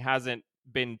developing, and he hasn't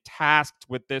been tasked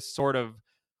with this sort of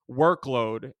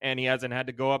workload, and he hasn't had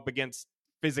to go up against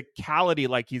physicality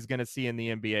like he's going to see in the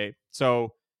NBA.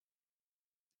 So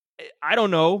I don't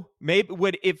know. Maybe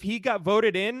if he got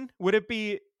voted in, would it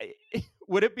be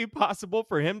possible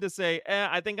for him to say,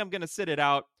 I think I'm going to sit it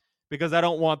out because I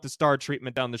don't want the star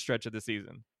treatment down the stretch of the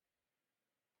season?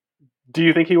 Do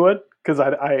you think he would? Because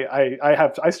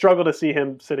I struggle to see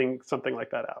him sitting something like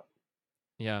that out.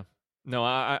 Yeah. No,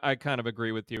 I kind of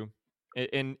agree with you.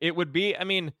 And it would be, I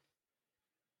mean,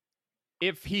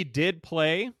 if he did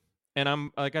play, and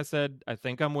I'm, like I said, I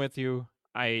think I'm with you.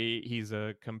 He's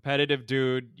a competitive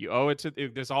dude. You owe it to,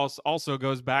 this also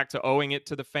goes back to owing it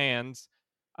to the fans.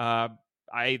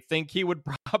 I think he would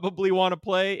probably want to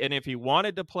play, and if he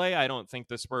wanted to play, I don't think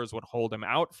the Spurs would hold him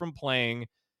out from playing.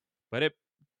 But it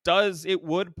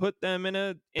would put them in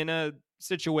a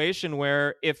situation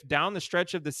where if down the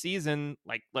stretch of the season,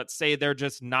 like let's say they're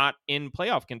just not in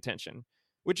playoff contention,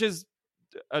 which is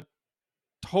a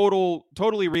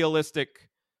totally realistic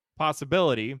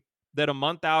possibility, that a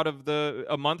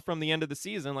month from the end of the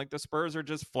season, like the Spurs are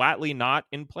just flatly not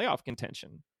in playoff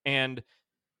contention. And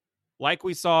like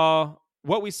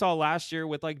what we saw last year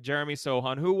with like Jeremy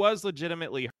Sohan, who was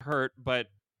legitimately hurt, but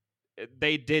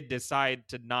they did decide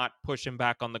to not push him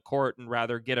back on the court and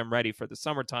rather get him ready for the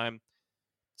summertime.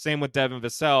 Same with Devin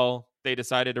Vassell. They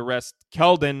decided to rest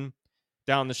Keldon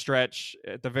down the stretch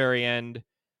at the very end.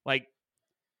 Like,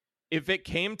 if it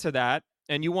came to that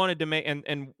and you wanted to make,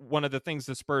 and one of the things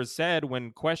the Spurs said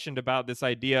when questioned about this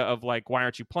idea of like, why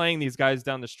aren't you playing these guys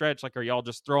down the stretch? Like, are y'all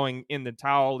just throwing in the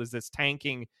towel? Is this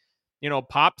tanking?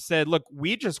 Pop said, look,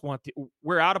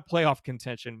 we're out of playoff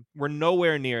contention. We're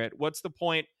nowhere near it. What's the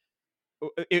point?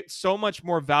 It's so much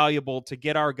more valuable to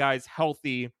get our guys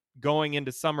healthy going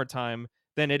into summertime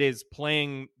than it is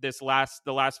playing the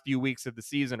last few weeks of the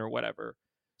season or whatever.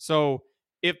 So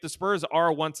if the Spurs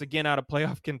are once again out of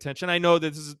playoff contention, I know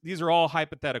that these are all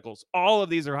hypotheticals. All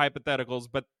of these are hypotheticals,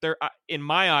 but they're, in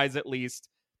my eyes at least,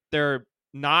 they're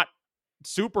not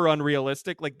super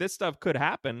unrealistic. Like, this stuff could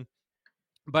happen,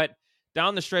 but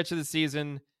down the stretch of the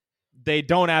season, they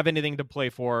don't have anything to play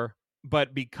for.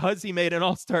 But because he made an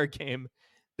All-Star game,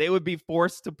 they would be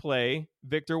forced to play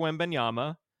Victor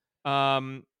Wembanyama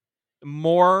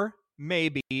more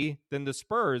maybe than the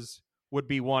Spurs would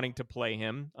be wanting to play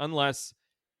him, unless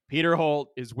Peter Holt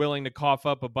is willing to cough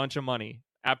up a bunch of money.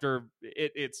 After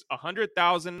it's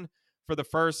 $100,000 for the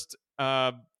first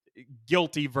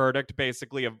guilty verdict,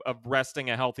 basically, of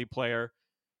resting a healthy player,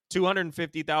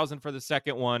 $250,000 for the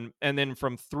second one, and then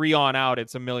from 3 on out,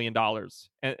 it's $1 million.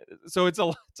 And so it's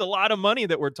a lot of money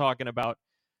that we're talking about.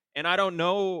 And I don't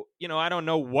know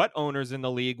what owners in the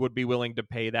league would be willing to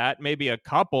pay that. Maybe a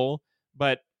couple,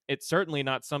 but it's certainly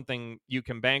not something you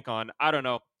can bank on. I don't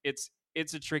know. It's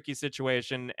a tricky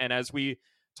situation. And as we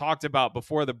talked about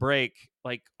before the break,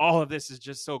 like, all of this is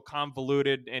just so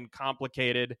convoluted and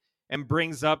complicated and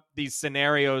brings up these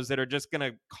scenarios that are just going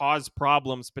to cause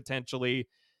problems potentially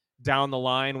down the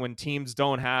line when teams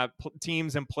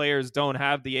and players don't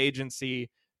have the agency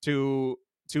to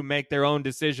make their own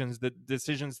decisions, the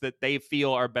decisions that they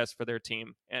feel are best for their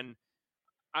team. And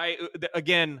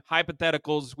again,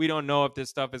 hypotheticals, we don't know if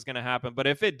this stuff is going to happen, but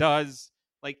if it does,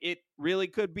 like, it really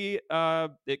could be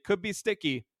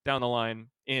sticky down the line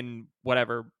in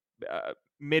whatever,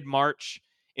 mid-March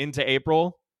into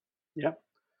April. Yep.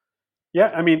 Yeah,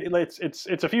 I mean,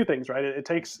 it's a few things, right? It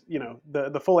takes,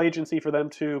 the full agency for them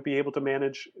to be able to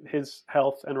manage his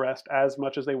health and rest as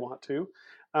much as they want to.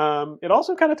 It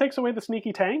also kind of takes away the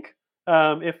sneaky tank.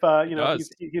 If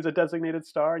he's a designated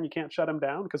star and you can't shut him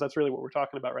down, because that's really what we're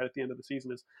talking about right at the end of the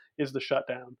season is the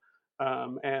shutdown.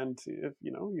 And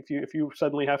if you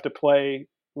suddenly have to play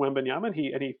Wembanyama and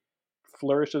he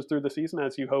flourishes through the season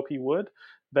as you hope he would,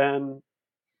 then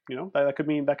that could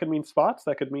mean spots.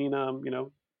 That could mean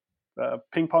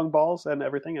ping pong balls and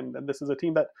everything. And this is a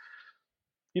team that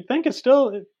you'd think it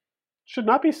should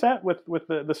not be set with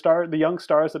the young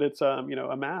stars that it's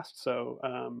amassed. So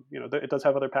it does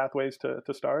have other pathways to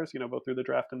stars, both through the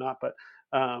draft and not. But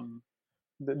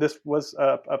this was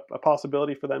a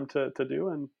possibility for them to do,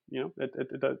 and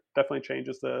it definitely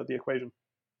changes the equation.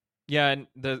 Yeah, and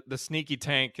the sneaky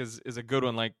tank is a good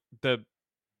one. Like,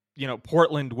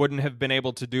 Portland wouldn't have been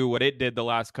able to do what it did the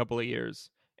last couple of years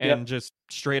and just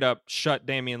straight up shut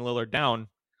Damian Lillard down.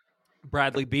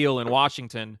 Bradley Beal in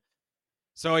Washington.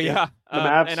 So yeah, the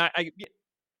Mavs.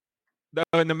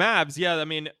 And the Mavs, yeah. I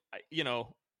mean,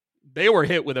 they were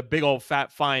hit with a big old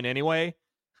fat fine anyway.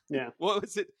 Yeah. What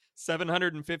was it?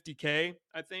 $750K,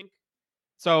 I think.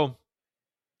 So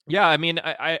yeah, I mean,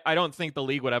 I don't think the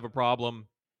league would have a problem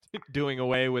doing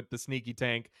away with the sneaky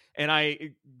tank, and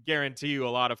I guarantee you a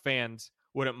lot of fans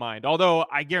wouldn't mind. Although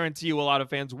I guarantee you a lot of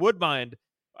fans would mind.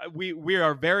 We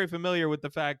are very familiar with the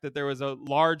fact that there was a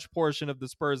large portion of the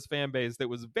Spurs fan base that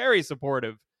was very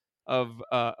supportive of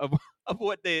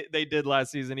what they did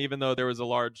last season, even though there was a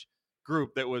large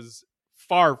group that was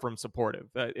far from supportive.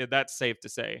 That's safe to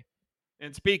say.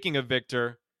 And speaking of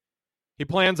Victor, he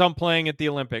plans on playing at the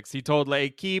Olympics. He told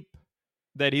L'Equipe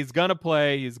that he's going to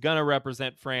play. He's going to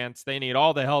represent France. They need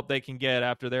all the help they can get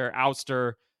after their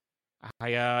ouster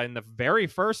in the very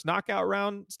first knockout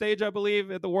round stage, I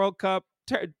believe, at the World Cup.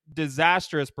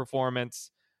 Disastrous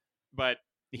performance, but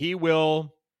he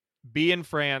will be in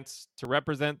France to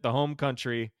represent the home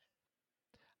country.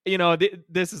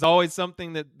 This is always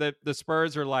something that the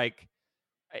Spurs are like,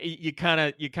 you kind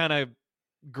of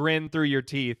grin through your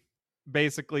teeth,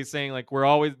 basically saying like,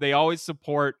 they always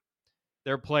support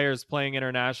their players playing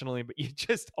internationally, but you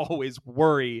just always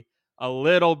worry a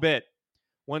little bit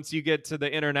once you get to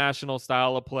the international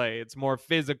style of play. It's more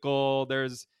physical.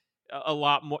 There's a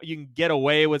lot more. You can get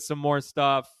away with some more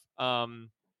stuff. And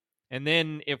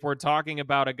then if we're talking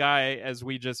about a guy, as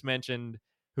we just mentioned,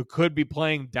 who could be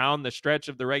playing down the stretch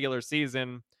of the regular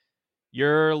season,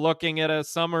 you're looking at a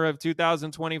summer of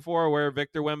 2024 where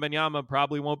Victor Wembanyama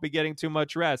probably won't be getting too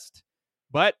much rest.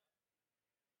 But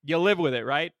you live with it,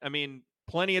 right? I mean,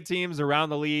 plenty of teams around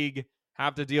the league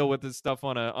have to deal with this stuff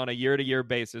on a year-to-year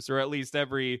basis, or at least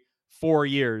every 4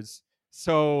 years.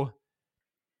 So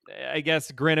I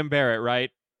guess grin and bear it,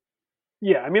 right?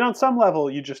 Yeah, I mean, on some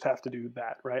level, you just have to do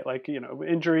that, right? Like,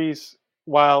 injuries,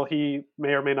 while he may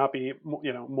or may not be,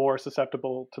 more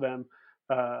susceptible to them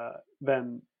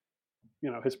than,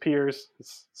 his peers,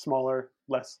 his smaller,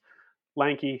 less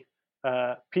lanky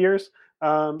peers.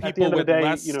 At the People end of the with day,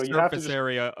 less you have to surface just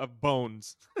area of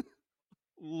bones.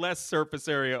 Less surface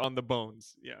area on the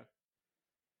bones. Yeah.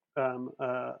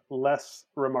 less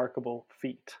remarkable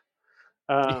feat.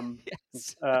 Um,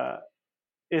 Yes.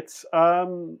 it's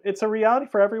a reality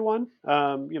for everyone.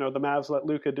 The Mavs let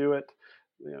Luka do it.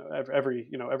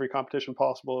 Every competition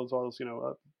possible, as well as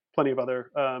plenty of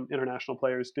other international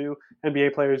players do.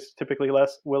 NBA players typically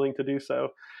less willing to do so,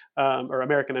 or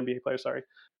American NBA players, sorry,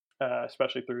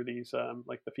 especially through these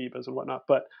like the FIBAs and whatnot.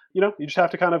 But you just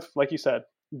have to kind of, like you said,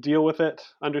 deal with it.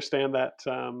 Understand that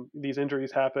these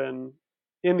injuries happen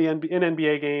in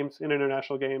NBA games, in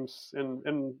international games,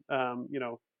 in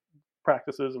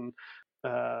practices and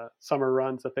summer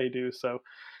runs that they do. So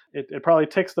it probably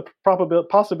takes the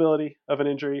possibility of an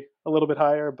injury a little bit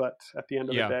higher, but at the end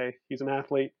of the day, he's an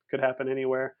athlete. Could happen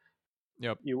anywhere.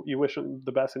 Yep. You wish him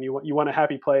the best, and you want a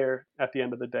happy player at the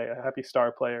end of the day, a happy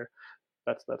star player.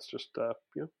 That's just the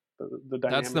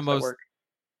dynamics that work.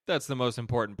 That's the most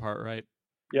important part, right?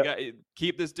 Yep.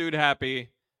 Keep this dude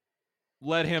happy.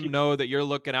 Let him know that you're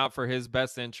looking out for his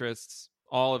best interests.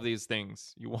 All of these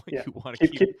things you want to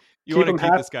keep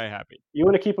this guy happy. You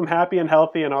want to keep him happy and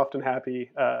healthy, and often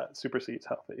happy supersedes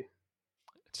healthy.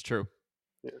 It's true.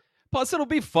 Yeah. Plus, it'll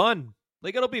be fun.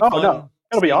 Like, it'll be fun. No.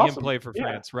 It'll be awesome. Him play for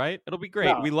France, right? It'll be great.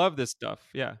 No. We love this stuff.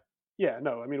 Yeah. Yeah.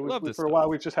 No. I mean, for a while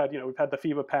we've just had we've had the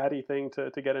FIBA Patty thing to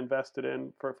get invested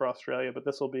in for Australia, but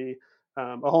this will be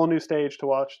a whole new stage to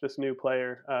watch this new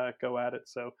player go at it.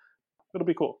 So it'll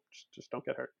be cool. Just don't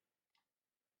get hurt.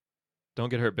 Don't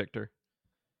get hurt, Victor.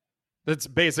 That's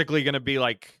basically going to be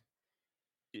like,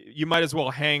 you might as well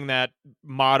hang that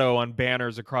motto on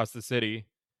banners across the city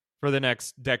for the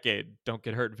next decade. Don't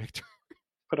get hurt, Victor.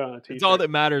 Put on a t-shirt. It's all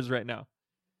that matters right now.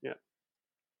 Yeah.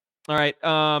 All right.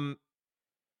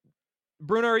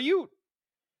 Bruno,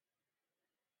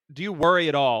 do you worry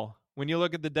at all when you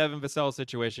look at the Devin Vassell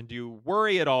situation? Do you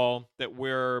worry at all that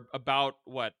we're about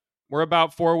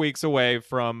 4 weeks away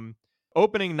from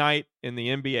opening night in the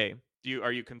NBA?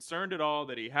 Are you concerned at all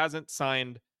that he hasn't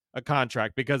signed a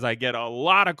contract? Because I get a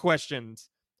lot of questions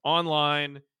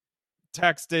online,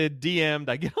 texted, DM'd.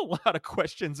 I get a lot of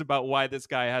questions about why this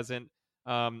guy hasn't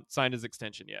signed his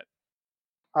extension yet.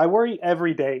 I worry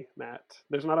every day, Matt.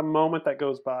 There's not a moment that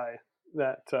goes by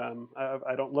that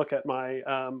I don't look at my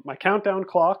my countdown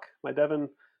clock, my Devin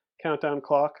countdown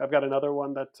clock. I've got another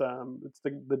one that it's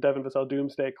the Devin Vassell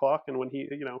doomsday clock, and when he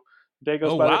day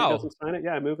goes by that he doesn't sign it,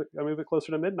 I move it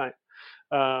closer to midnight,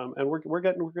 and we're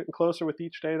getting closer with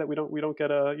each day that we don't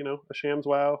get a Shams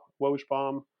Wow Woj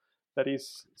bomb that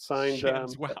he's signed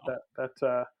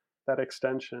that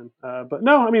extension. But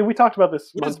no, I mean, we talked about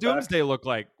this. What does doomsday look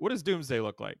like?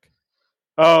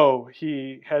 Oh,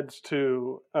 he heads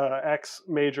to X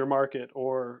major market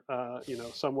or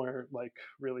somewhere like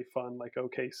really fun like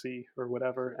OKC or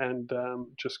whatever, and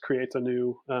just creates a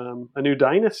new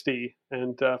dynasty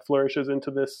and flourishes into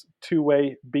this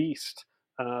two-way beast.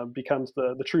 Becomes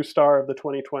the true star of the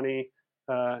 2020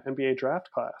 NBA draft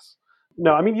class.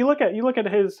 No, I mean, you look at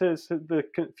the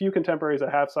few contemporaries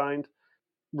that have signed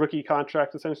rookie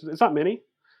contract extensions. It's not many.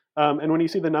 And when you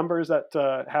see the numbers that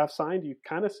have signed, you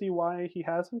kind of see why he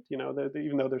hasn't.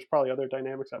 Even though there's probably other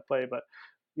dynamics at play, but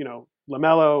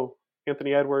LaMelo,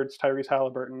 Anthony Edwards, Tyrese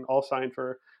Halliburton all signed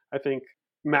for, I think,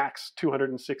 max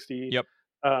 260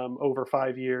 over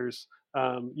 5 years.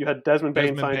 You had Desmond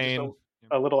Bane signed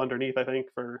a little underneath, I think,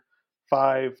 for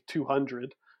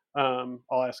 200. I'll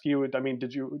ask you. I mean,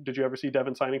 did you ever see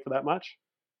Devin signing for that much?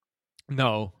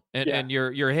 No, and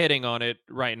you're hitting on it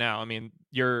right now. I mean,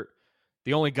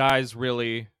 the only guys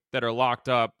really that are locked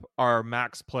up are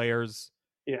max players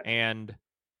and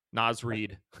Naz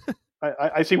Reid.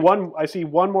 I see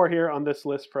one more here on this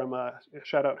list from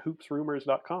shout out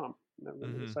hoopsrumors.com. never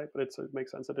been to the Mhm. site, but it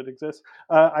makes sense that it exists.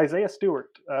 Isaiah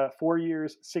Stewart, 4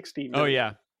 years, $60 Oh,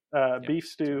 million. yeah. Yep. Beef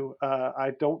stew.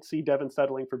 I don't see Devin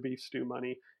settling for beef stew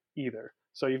money either.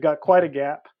 So you've got Mm-hmm. quite a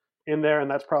gap in there, and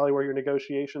that's probably where your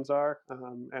negotiations are.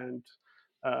 And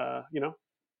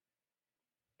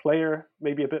player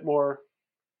maybe a bit more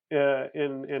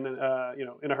in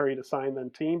a hurry to sign than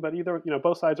team. But either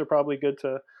both sides are probably good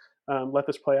to let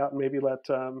this play out and maybe let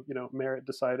Merritt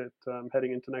decide it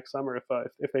heading into next summer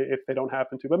if they don't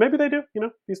happen to. But maybe they do.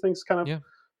 These things kind of Yeah.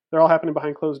 they're all happening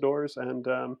behind closed doors, and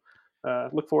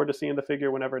look forward to seeing the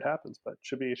figure whenever it happens. But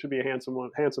should be a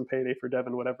handsome payday for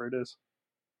Devin, whatever it is.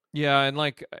 Yeah, and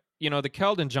like the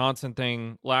Keldon Johnson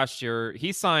thing last year,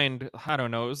 he signed, I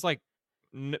don't know, it was like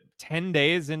 10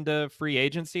 days into free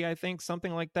agency, I think,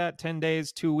 something like that. 10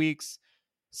 days, 2 weeks,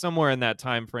 somewhere in that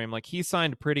time frame. Like he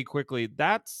signed pretty quickly.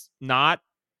 That's not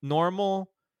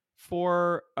normal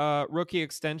for rookie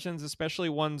extensions, especially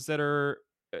ones that are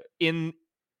in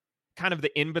kind of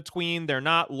the in between. They're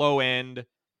not low end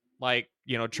like,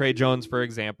 Trey Jones, for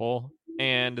example,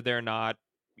 and they're not,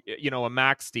 a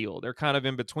max deal. They're kind of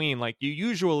in between. Like you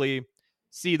usually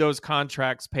see those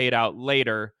contracts paid out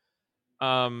later.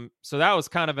 So that was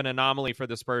kind of an anomaly for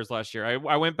the Spurs last year.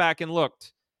 I went back and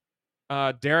looked.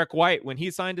 Derek White, when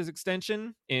he signed his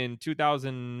extension in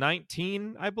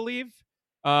 2019, I believe,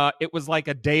 it was like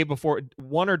a day before,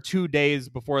 1 or 2 days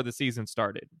before the season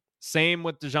started. Same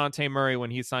with DeJounte Murray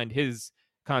when he signed his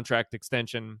contract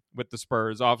extension with the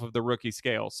Spurs off of the rookie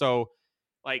scale. So,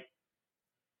 like,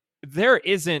 there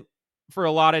isn't, for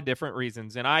a lot of different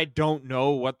reasons, and I don't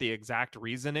know what the exact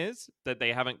reason is that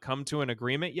they haven't come to an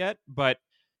agreement yet, but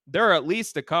there are at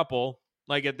least a couple.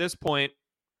 Like, at this point,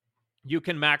 you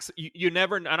can you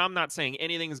never, and I'm not saying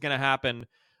anything is going to happen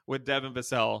with Devin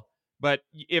Vassell, but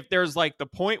if there's like the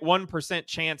 0.1%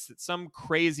 chance that some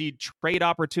crazy trade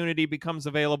opportunity becomes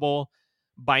available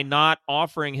by not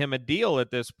offering him a deal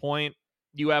at this point,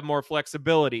 you have more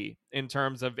flexibility in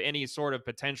terms of any sort of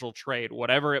potential trade,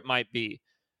 whatever it might be,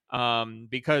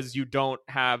 because you don't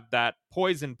have that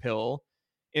poison pill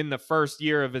in the first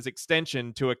year of his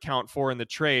extension to account for in the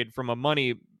trade from a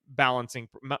money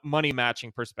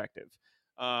matching perspective.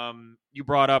 You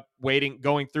brought up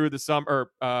going through the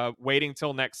summer, waiting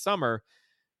till next summer.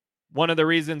 One of the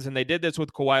reasons, and they did this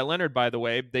with Kawhi Leonard, by the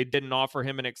way, they didn't offer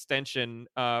him an extension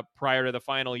prior to the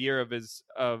final year of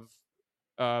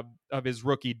his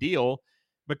rookie deal,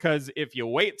 because if you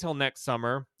wait till next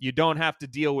summer, you don't have to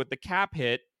deal with the cap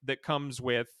hit that comes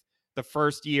with the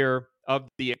first year of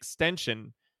the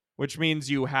extension, which means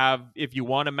you have, if you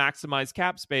want to maximize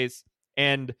cap space,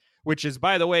 and which is,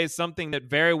 by the way, something that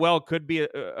very well could be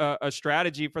a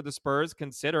strategy for the Spurs,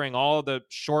 considering all the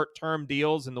short-term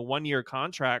deals and the one-year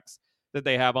contracts that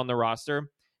they have on the roster.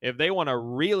 If they want to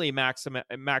really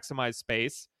maximize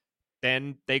space,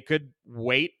 then they could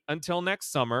wait until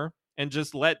next summer and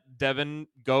just let Devin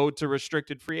go to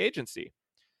restricted free agency.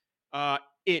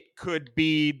 It could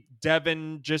be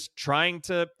Devin just trying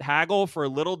to haggle for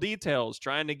little details,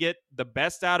 trying to get the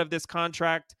best out of this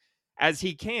contract as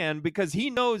he can, because he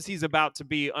knows he's about to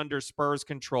be under Spurs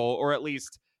control, or at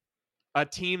least a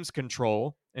team's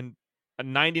control, and a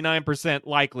 99%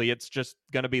 likely it's just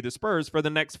going to be the Spurs for the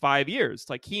next 5 years.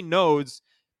 Like, he knows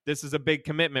this is a big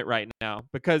commitment right now,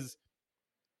 because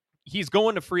he's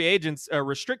going to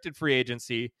restricted free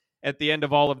agency at the end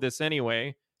of all of this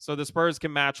anyway, so the Spurs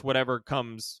can match whatever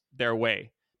comes their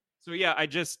way. So yeah,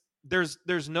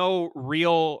 there's no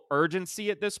real urgency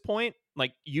at this point.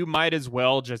 Like, you might as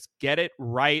well just get it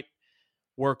right,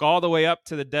 work all the way up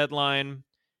to the deadline,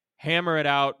 hammer it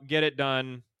out, get it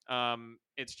done.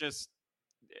 It's just,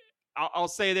 I'll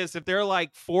say this: if they're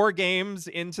like 4 games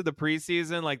into the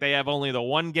preseason, like they have only the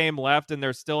 1 game left and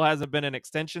there still hasn't been an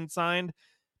extension signed,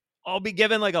 I'll be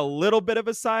given like a little bit of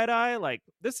a side eye. Like,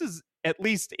 this is at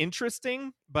least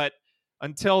interesting, but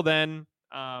until then,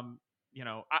 I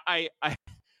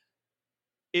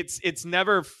it's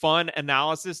never fun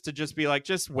analysis to just be like,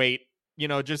 just wait,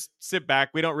 just sit back.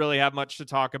 We don't really have much to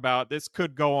talk about. This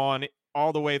could go on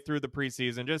all the way through the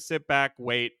preseason. Just sit back,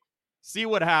 wait, see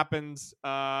what happens,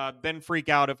 then freak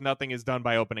out if nothing is done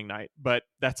by opening night. But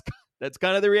that's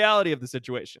kind of the reality of the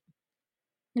situation.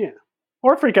 Yeah.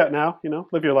 Or freak out now,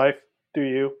 live your life, do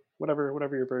you, whatever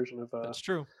your version of That's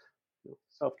true.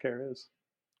 self-care is.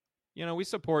 We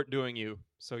support doing you.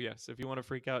 So yes, if you want to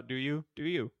freak out, do you.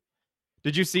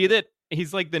 Did you see that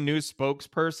he's like the new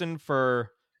spokesperson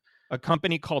for a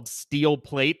company called Steel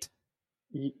Plate?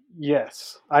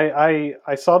 Yes. I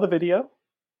saw the video.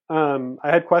 I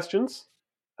had questions.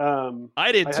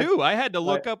 I did too. I had to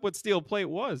look up what Steel Plate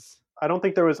was. I don't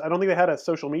think they had a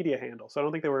social media handle, so I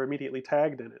don't think they were immediately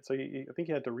tagged in it. So I think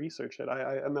you had to research it.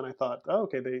 And then I thought, oh,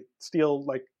 okay, they steal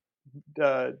like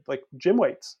gym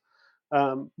weights.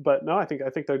 But no, I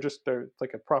think they're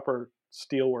like a proper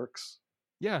steelworks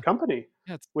Yeah. company,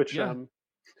 Yeah. which Yeah.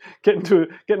 getting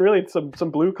really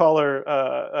some blue collar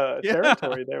Yeah.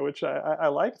 territory there, which I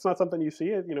like. It's not something you see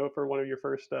it, for one of your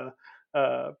first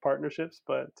partnerships,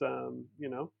 but I'm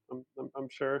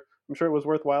sure it was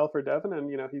worthwhile for Devin, and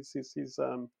he's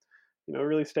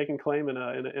really staking claim in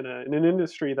an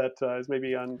industry that is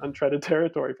maybe untreaded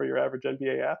territory for your average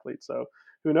NBA athlete. So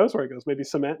who knows where it goes? Maybe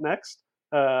cement next,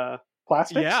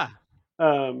 plastics. Yeah.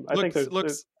 I think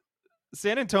Looks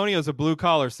San Antonio's a blue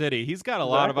collar city. He's got a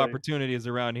lot of opportunities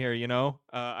around here,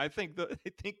 I think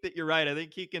that you're right. I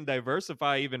think he can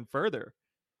diversify even further.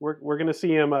 We're going to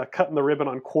see him cutting the ribbon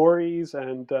on quarries,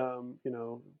 and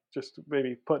just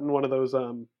maybe putting one of those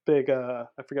big I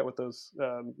forget what those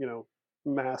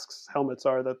masks, helmets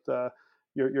are that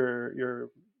your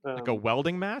Like a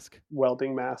welding mask.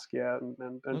 Welding mask, yeah,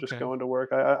 and Okay. just going to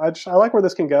work. I like where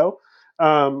this can go.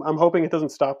 I'm hoping it doesn't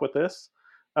stop with this.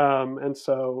 And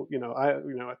so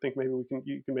I think maybe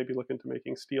you can maybe look into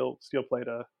making steel plate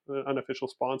an unofficial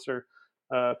sponsor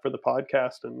for the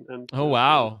podcast, and Oh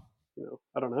wow.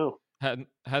 I don't know.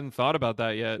 Hadn't thought about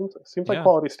that yet. Seems like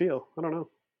quality steel. I don't know.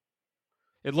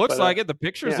 It looks like it. The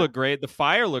pictures look great. The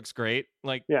fire looks great.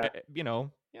 Like, yeah.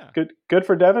 Good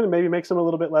for Devin, and maybe makes him a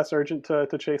little bit less urgent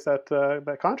to chase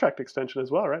that contract extension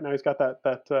as well. Right now he's got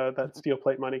that steel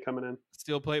plate money coming in.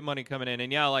 Steel plate money coming in,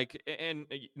 and and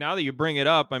now that you bring it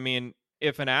up, I mean,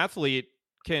 if an athlete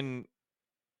can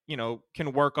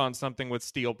work on something with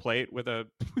steel plate with a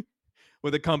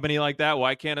with a company like that,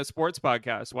 why can't a sports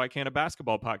podcast? Why can't a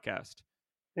basketball podcast?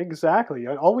 Exactly.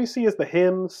 All we see is the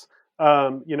hymns,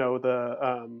 the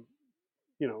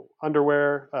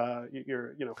underwear.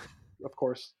 Of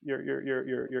course,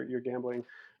 your gambling.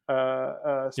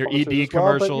 Your ED well,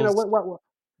 commercials. But, what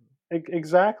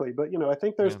exactly. But I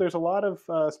think there's a lot of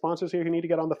sponsors here who need to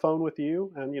get on the phone with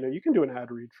you, and you can do an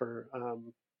ad read for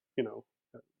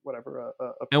whatever.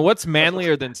 And what's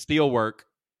manlier than steelwork?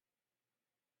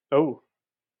 Oh,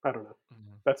 I don't know.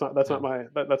 That's not my.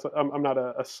 I'm not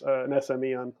an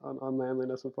SME on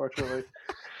manliness, unfortunately.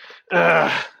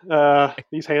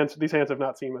 These hands have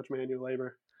not seen much manual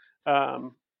labor,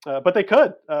 but they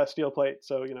could steel plate.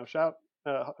 So shout.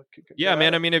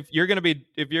 Man. I mean, if you're gonna be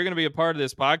a part of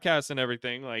this podcast and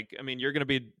everything, like, I mean, you're gonna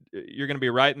be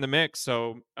right in the mix.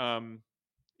 So,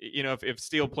 if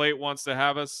steel plate wants to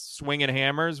have us swinging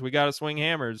hammers, we got to swing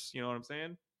hammers. You know what I'm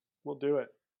saying? We'll do it.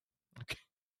 Okay.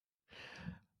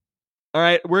 All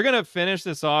right, we're gonna finish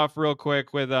this off real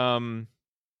quick with a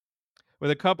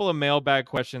couple of mailbag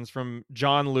questions from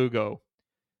John Lugo.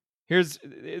 He's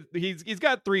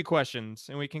got 3 questions,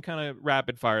 and we can kind of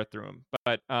rapid fire through them.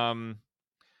 But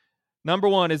number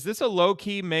 1, is this a low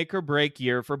key make or break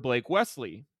year for Blake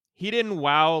Wesley? He didn't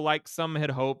wow like some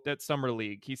had hoped at Summer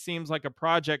League. He seems like a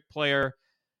project player,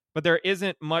 but there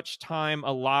isn't much time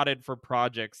allotted for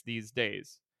projects these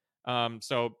days.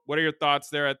 So what are your thoughts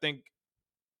there? I think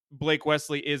Blake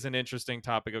Wesley is an interesting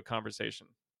topic of conversation.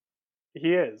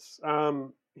 He is.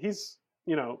 He's,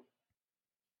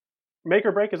 make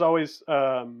or break is always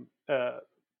feels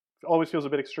a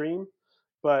bit extreme,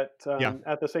 but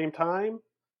at the same time,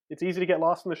 it's easy to get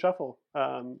lost in the shuffle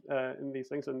in these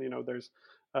things. And, there's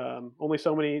only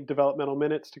so many developmental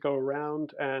minutes to go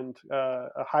around, and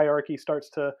a hierarchy starts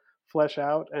to flesh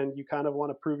out, and you kind of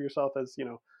want to prove yourself as,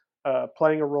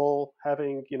 playing a role,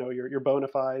 having your bona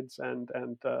fides, and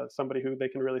somebody who they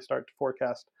can really start to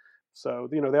forecast. So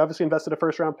they obviously invested a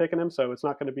first round pick in him, so it's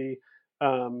not going to be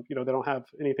they don't have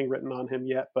anything written on him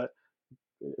yet, but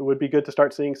it would be good to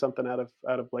start seeing something out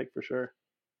of Blake for sure.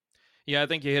 Yeah, I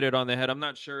think you hit it on the head. I'm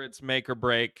not sure it's make or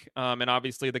break, and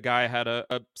obviously the guy had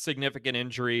a significant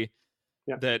injury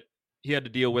that he had to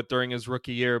deal with during his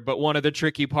rookie year. But one of the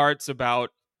tricky parts about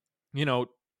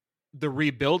the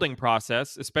rebuilding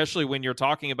process, especially when you're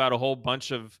talking about a whole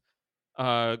bunch of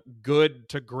good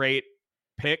to great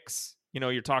picks,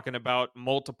 you're talking about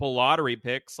multiple lottery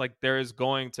picks, like there is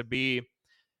going to be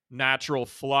natural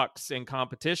flux in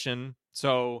competition.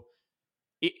 So,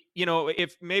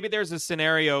 if maybe there's a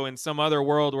scenario in some other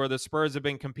world where the Spurs have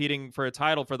been competing for a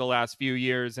title for the last few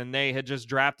years and they had just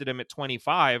drafted him at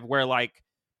 25, where like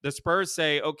the Spurs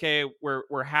say, okay,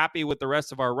 we're happy with the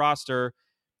rest of our roster.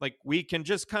 Like, we can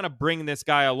just kind of bring this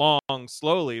guy along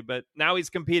slowly, but now he's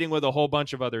competing with a whole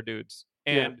bunch of other dudes,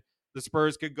 and the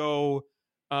Spurs could go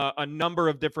a number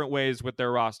of different ways with their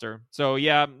roster. So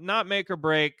not make or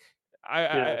break.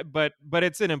 But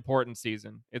it's an important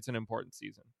season. It's an important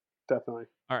season. Definitely.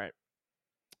 All right.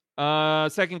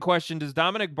 Second question, does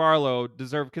Dominic Barlow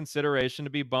deserve consideration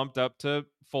to be bumped up to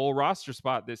full roster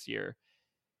spot this year?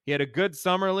 He had a good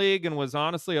summer league and was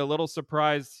honestly a little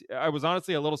surprised. I was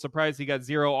honestly a little surprised he got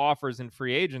 0 offers in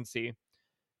free agency.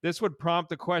 This would prompt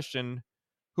the question,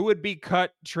 who would be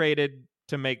cut, traded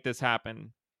to make this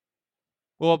happen?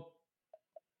 Well,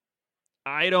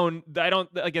 I don't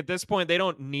like at this point they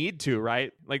don't need to,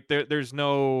 right? Like there's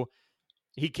no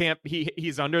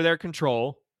he's under their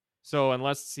control. So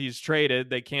unless he's traded,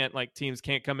 they can't teams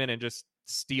can't come in and just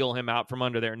steal him out from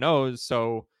under their nose.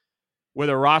 So with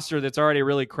a roster that's already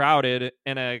really crowded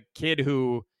and a kid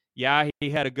who, yeah, he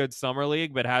had a good summer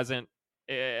league, but hasn't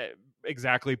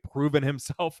exactly proven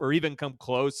himself or even come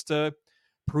close to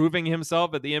proving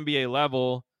himself at the NBA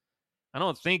level, I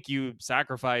don't think you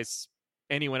sacrifice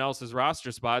anyone else's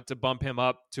roster spot to bump him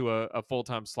up to a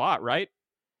full-time slot, right?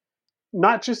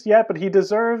 Not just yet, but he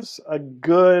deserves a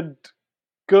good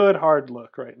hard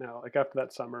look right now. Like after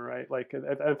that summer, right? Like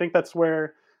I think that's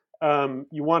where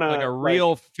you want to like a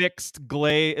real fixed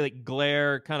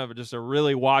glare, kind of just a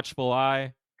really watchful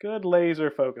eye. Good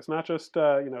laser focus, not just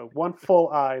one full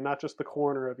eye, not just the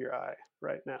corner of your eye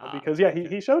right now. Because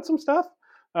he showed some stuff.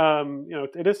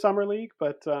 It is summer league,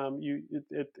 but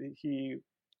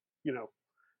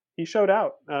he showed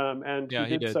out, and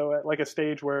he did so at like a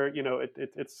stage where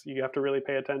it's you have to really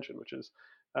pay attention, which is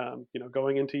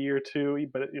going into year 2,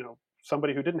 but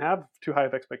somebody who didn't have too high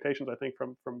of expectations, I think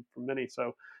from many.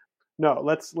 So no,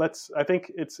 let's I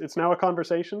think it's now a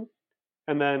conversation,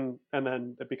 and then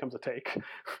it becomes a take.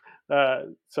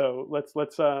 So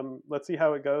let's see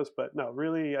how it goes. But no,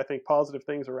 really, I think positive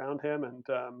things around him, and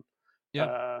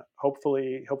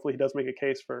hopefully he does make a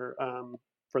case for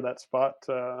that spot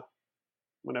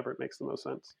whenever it makes the most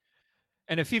sense.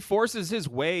 And if he forces his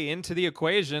way into the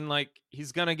equation,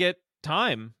 he's gonna get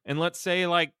time. And let's say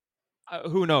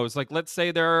who knows? Let's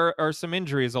say there are some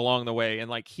injuries along the way,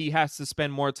 and he has to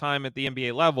spend more time at the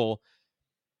NBA level.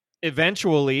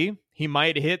 Eventually, he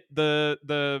might hit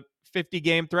the 50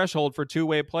 game threshold for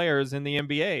two-way players in the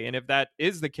NBA. And if that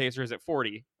is the case, or is it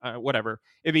 40? Whatever.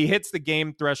 If he hits the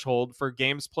game threshold for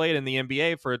games played in the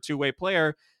NBA for a two-way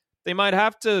player, they might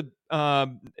have to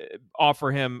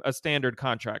offer him a standard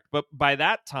contract. But by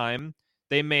that time,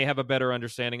 they may have a better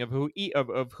understanding of who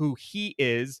he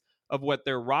is, of what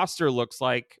their roster looks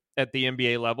like at the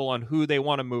NBA level, on who they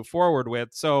want to move forward with.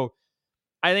 So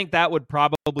I think that would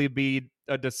probably be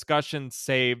a discussion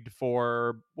saved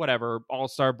for whatever,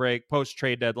 All-Star break,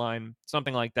 post-trade deadline,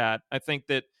 something like that. I think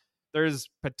that there's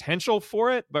potential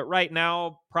for it, but right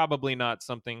now, probably not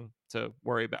something to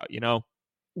worry about,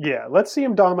 Yeah, let's see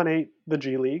him dominate the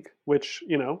G League, which,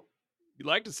 you'd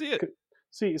like to see it.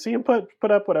 See him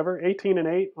put up whatever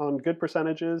 18-8 on good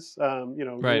percentages.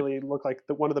 Right. Really look like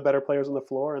one of the better players on the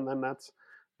floor, and then that's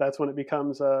when it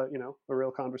becomes a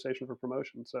real conversation for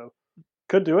promotion. So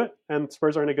could do it, and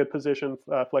Spurs are in a good position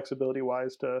flexibility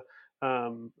wise to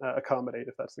accommodate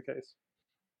if that's the case.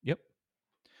 Yep.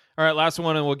 All right, last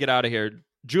one, and we'll get out of here.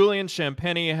 Julian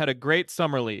Champagny had a great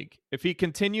summer league. If he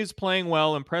continues playing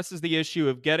well and presses the issue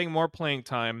of getting more playing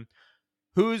time,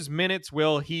 whose minutes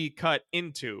will he cut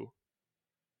into?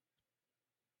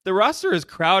 The roster is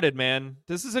crowded, man.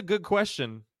 This is a good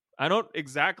question. I don't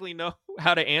exactly know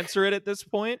how to answer it at this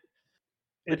point.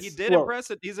 But he did impress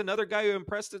it. He's another guy who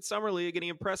impressed at Summer League, and he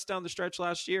impressed down the stretch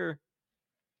last year.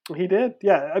 He did,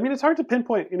 yeah. I mean, it's hard to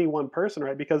pinpoint any one person,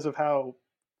 right? Because of how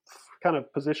kind of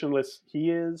positionless he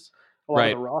is, a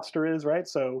lot of the roster is, right?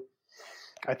 So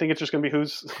I think it's just going to be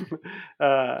who's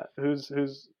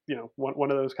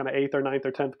one of those kind of 8th or 9th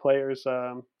or 10th players,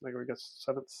 like I guess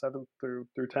 7th through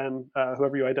 10,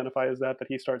 whoever you identify as that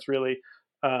he starts really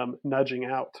nudging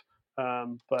out.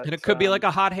 But and it could be like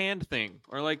a hot hand thing,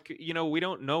 or we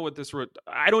don't know what this.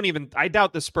 I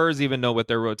doubt the Spurs even know what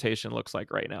their rotation looks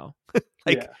like right now.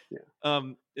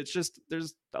 It's just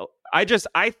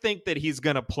I think that he's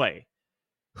gonna play.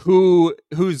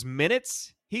 Whose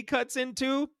minutes he cuts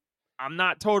into, I'm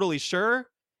not totally sure,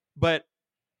 but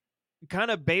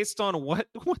kind of based on what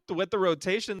the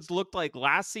rotations looked like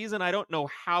last season, I don't know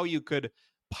how you could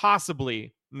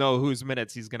possibly know whose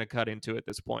minutes he's gonna cut into at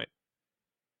this point.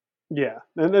 Yeah,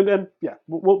 and yeah,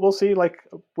 we'll see. Like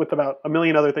with about a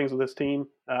million other things with this team,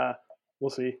 we'll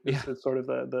see. It's sort of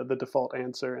the default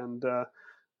answer, and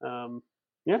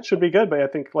it should be good. But I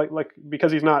think like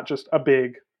because he's not just a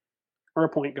big or a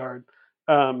point guard,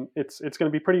 it's going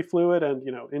to be pretty fluid, and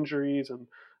injuries and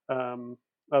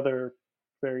other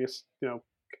various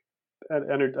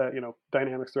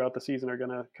dynamics throughout the season are going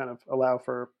to kind of allow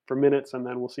for minutes, and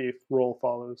then we'll see if role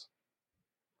follows.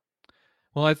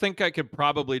 Well, I think I could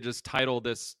probably just title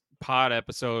this pod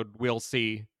episode, "We'll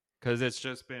See," because it's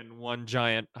just been one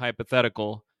giant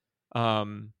hypothetical,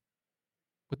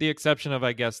 with the exception of,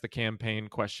 I guess, the Cam Payne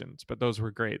questions. But those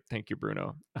were great. Thank you,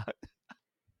 Bruno.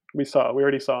 We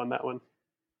already saw on that one.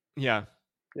 Yeah.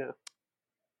 Yeah.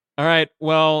 All right.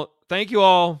 Well, thank you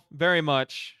all very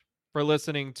much for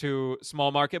listening to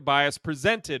Small Market Bias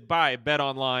presented by Bet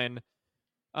Online.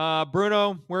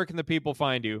 Bruno, where can the people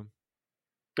find you?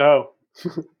 Oh,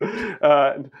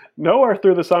 nowhere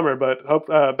through the summer, but hope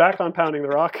back on Pounding the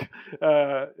Rock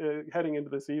heading into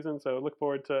the season. So look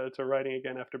forward to writing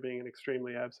again after being an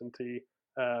extremely absentee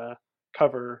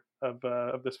cover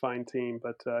of this fine team.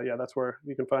 But yeah, that's where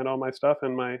you can find all my stuff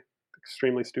and my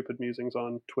extremely stupid musings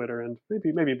on Twitter and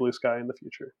maybe Blue Sky in the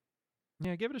future.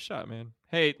 Yeah, give it a shot, man.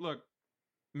 Hey, look,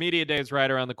 Media Day is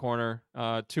right around the corner,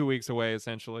 2 weeks away,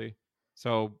 essentially.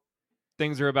 So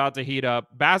things are about to heat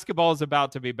up. Basketball is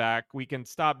about to be back. We can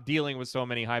stop dealing with so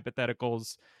many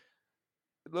hypotheticals.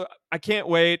 Look, I can't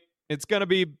wait. It's going to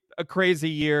be a crazy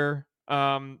year.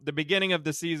 The beginning of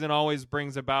the season always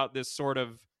brings about this sort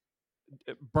of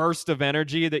burst of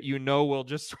energy that will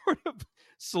just sort of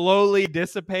slowly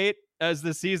dissipate as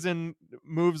the season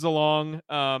moves along.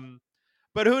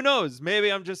 But who knows? Maybe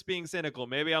I'm just being cynical.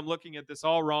 Maybe I'm looking at this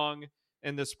all wrong,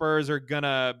 and the Spurs are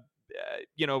gonna,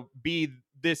 be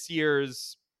this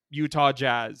year's Utah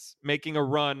Jazz, making a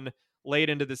run late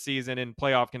into the season in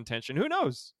playoff contention. Who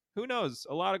knows? Who knows?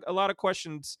 A lot of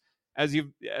questions, as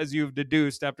you've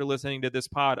deduced after listening to this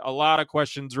pod. A lot of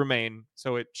questions remain,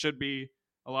 so it should be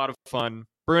a lot of fun.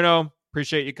 Bruno,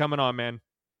 appreciate you coming on, man.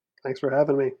 Thanks for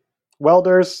having me.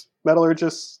 Welders,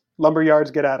 metallurgists,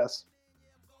 lumberyards, get at us.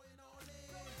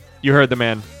 You heard the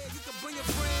man.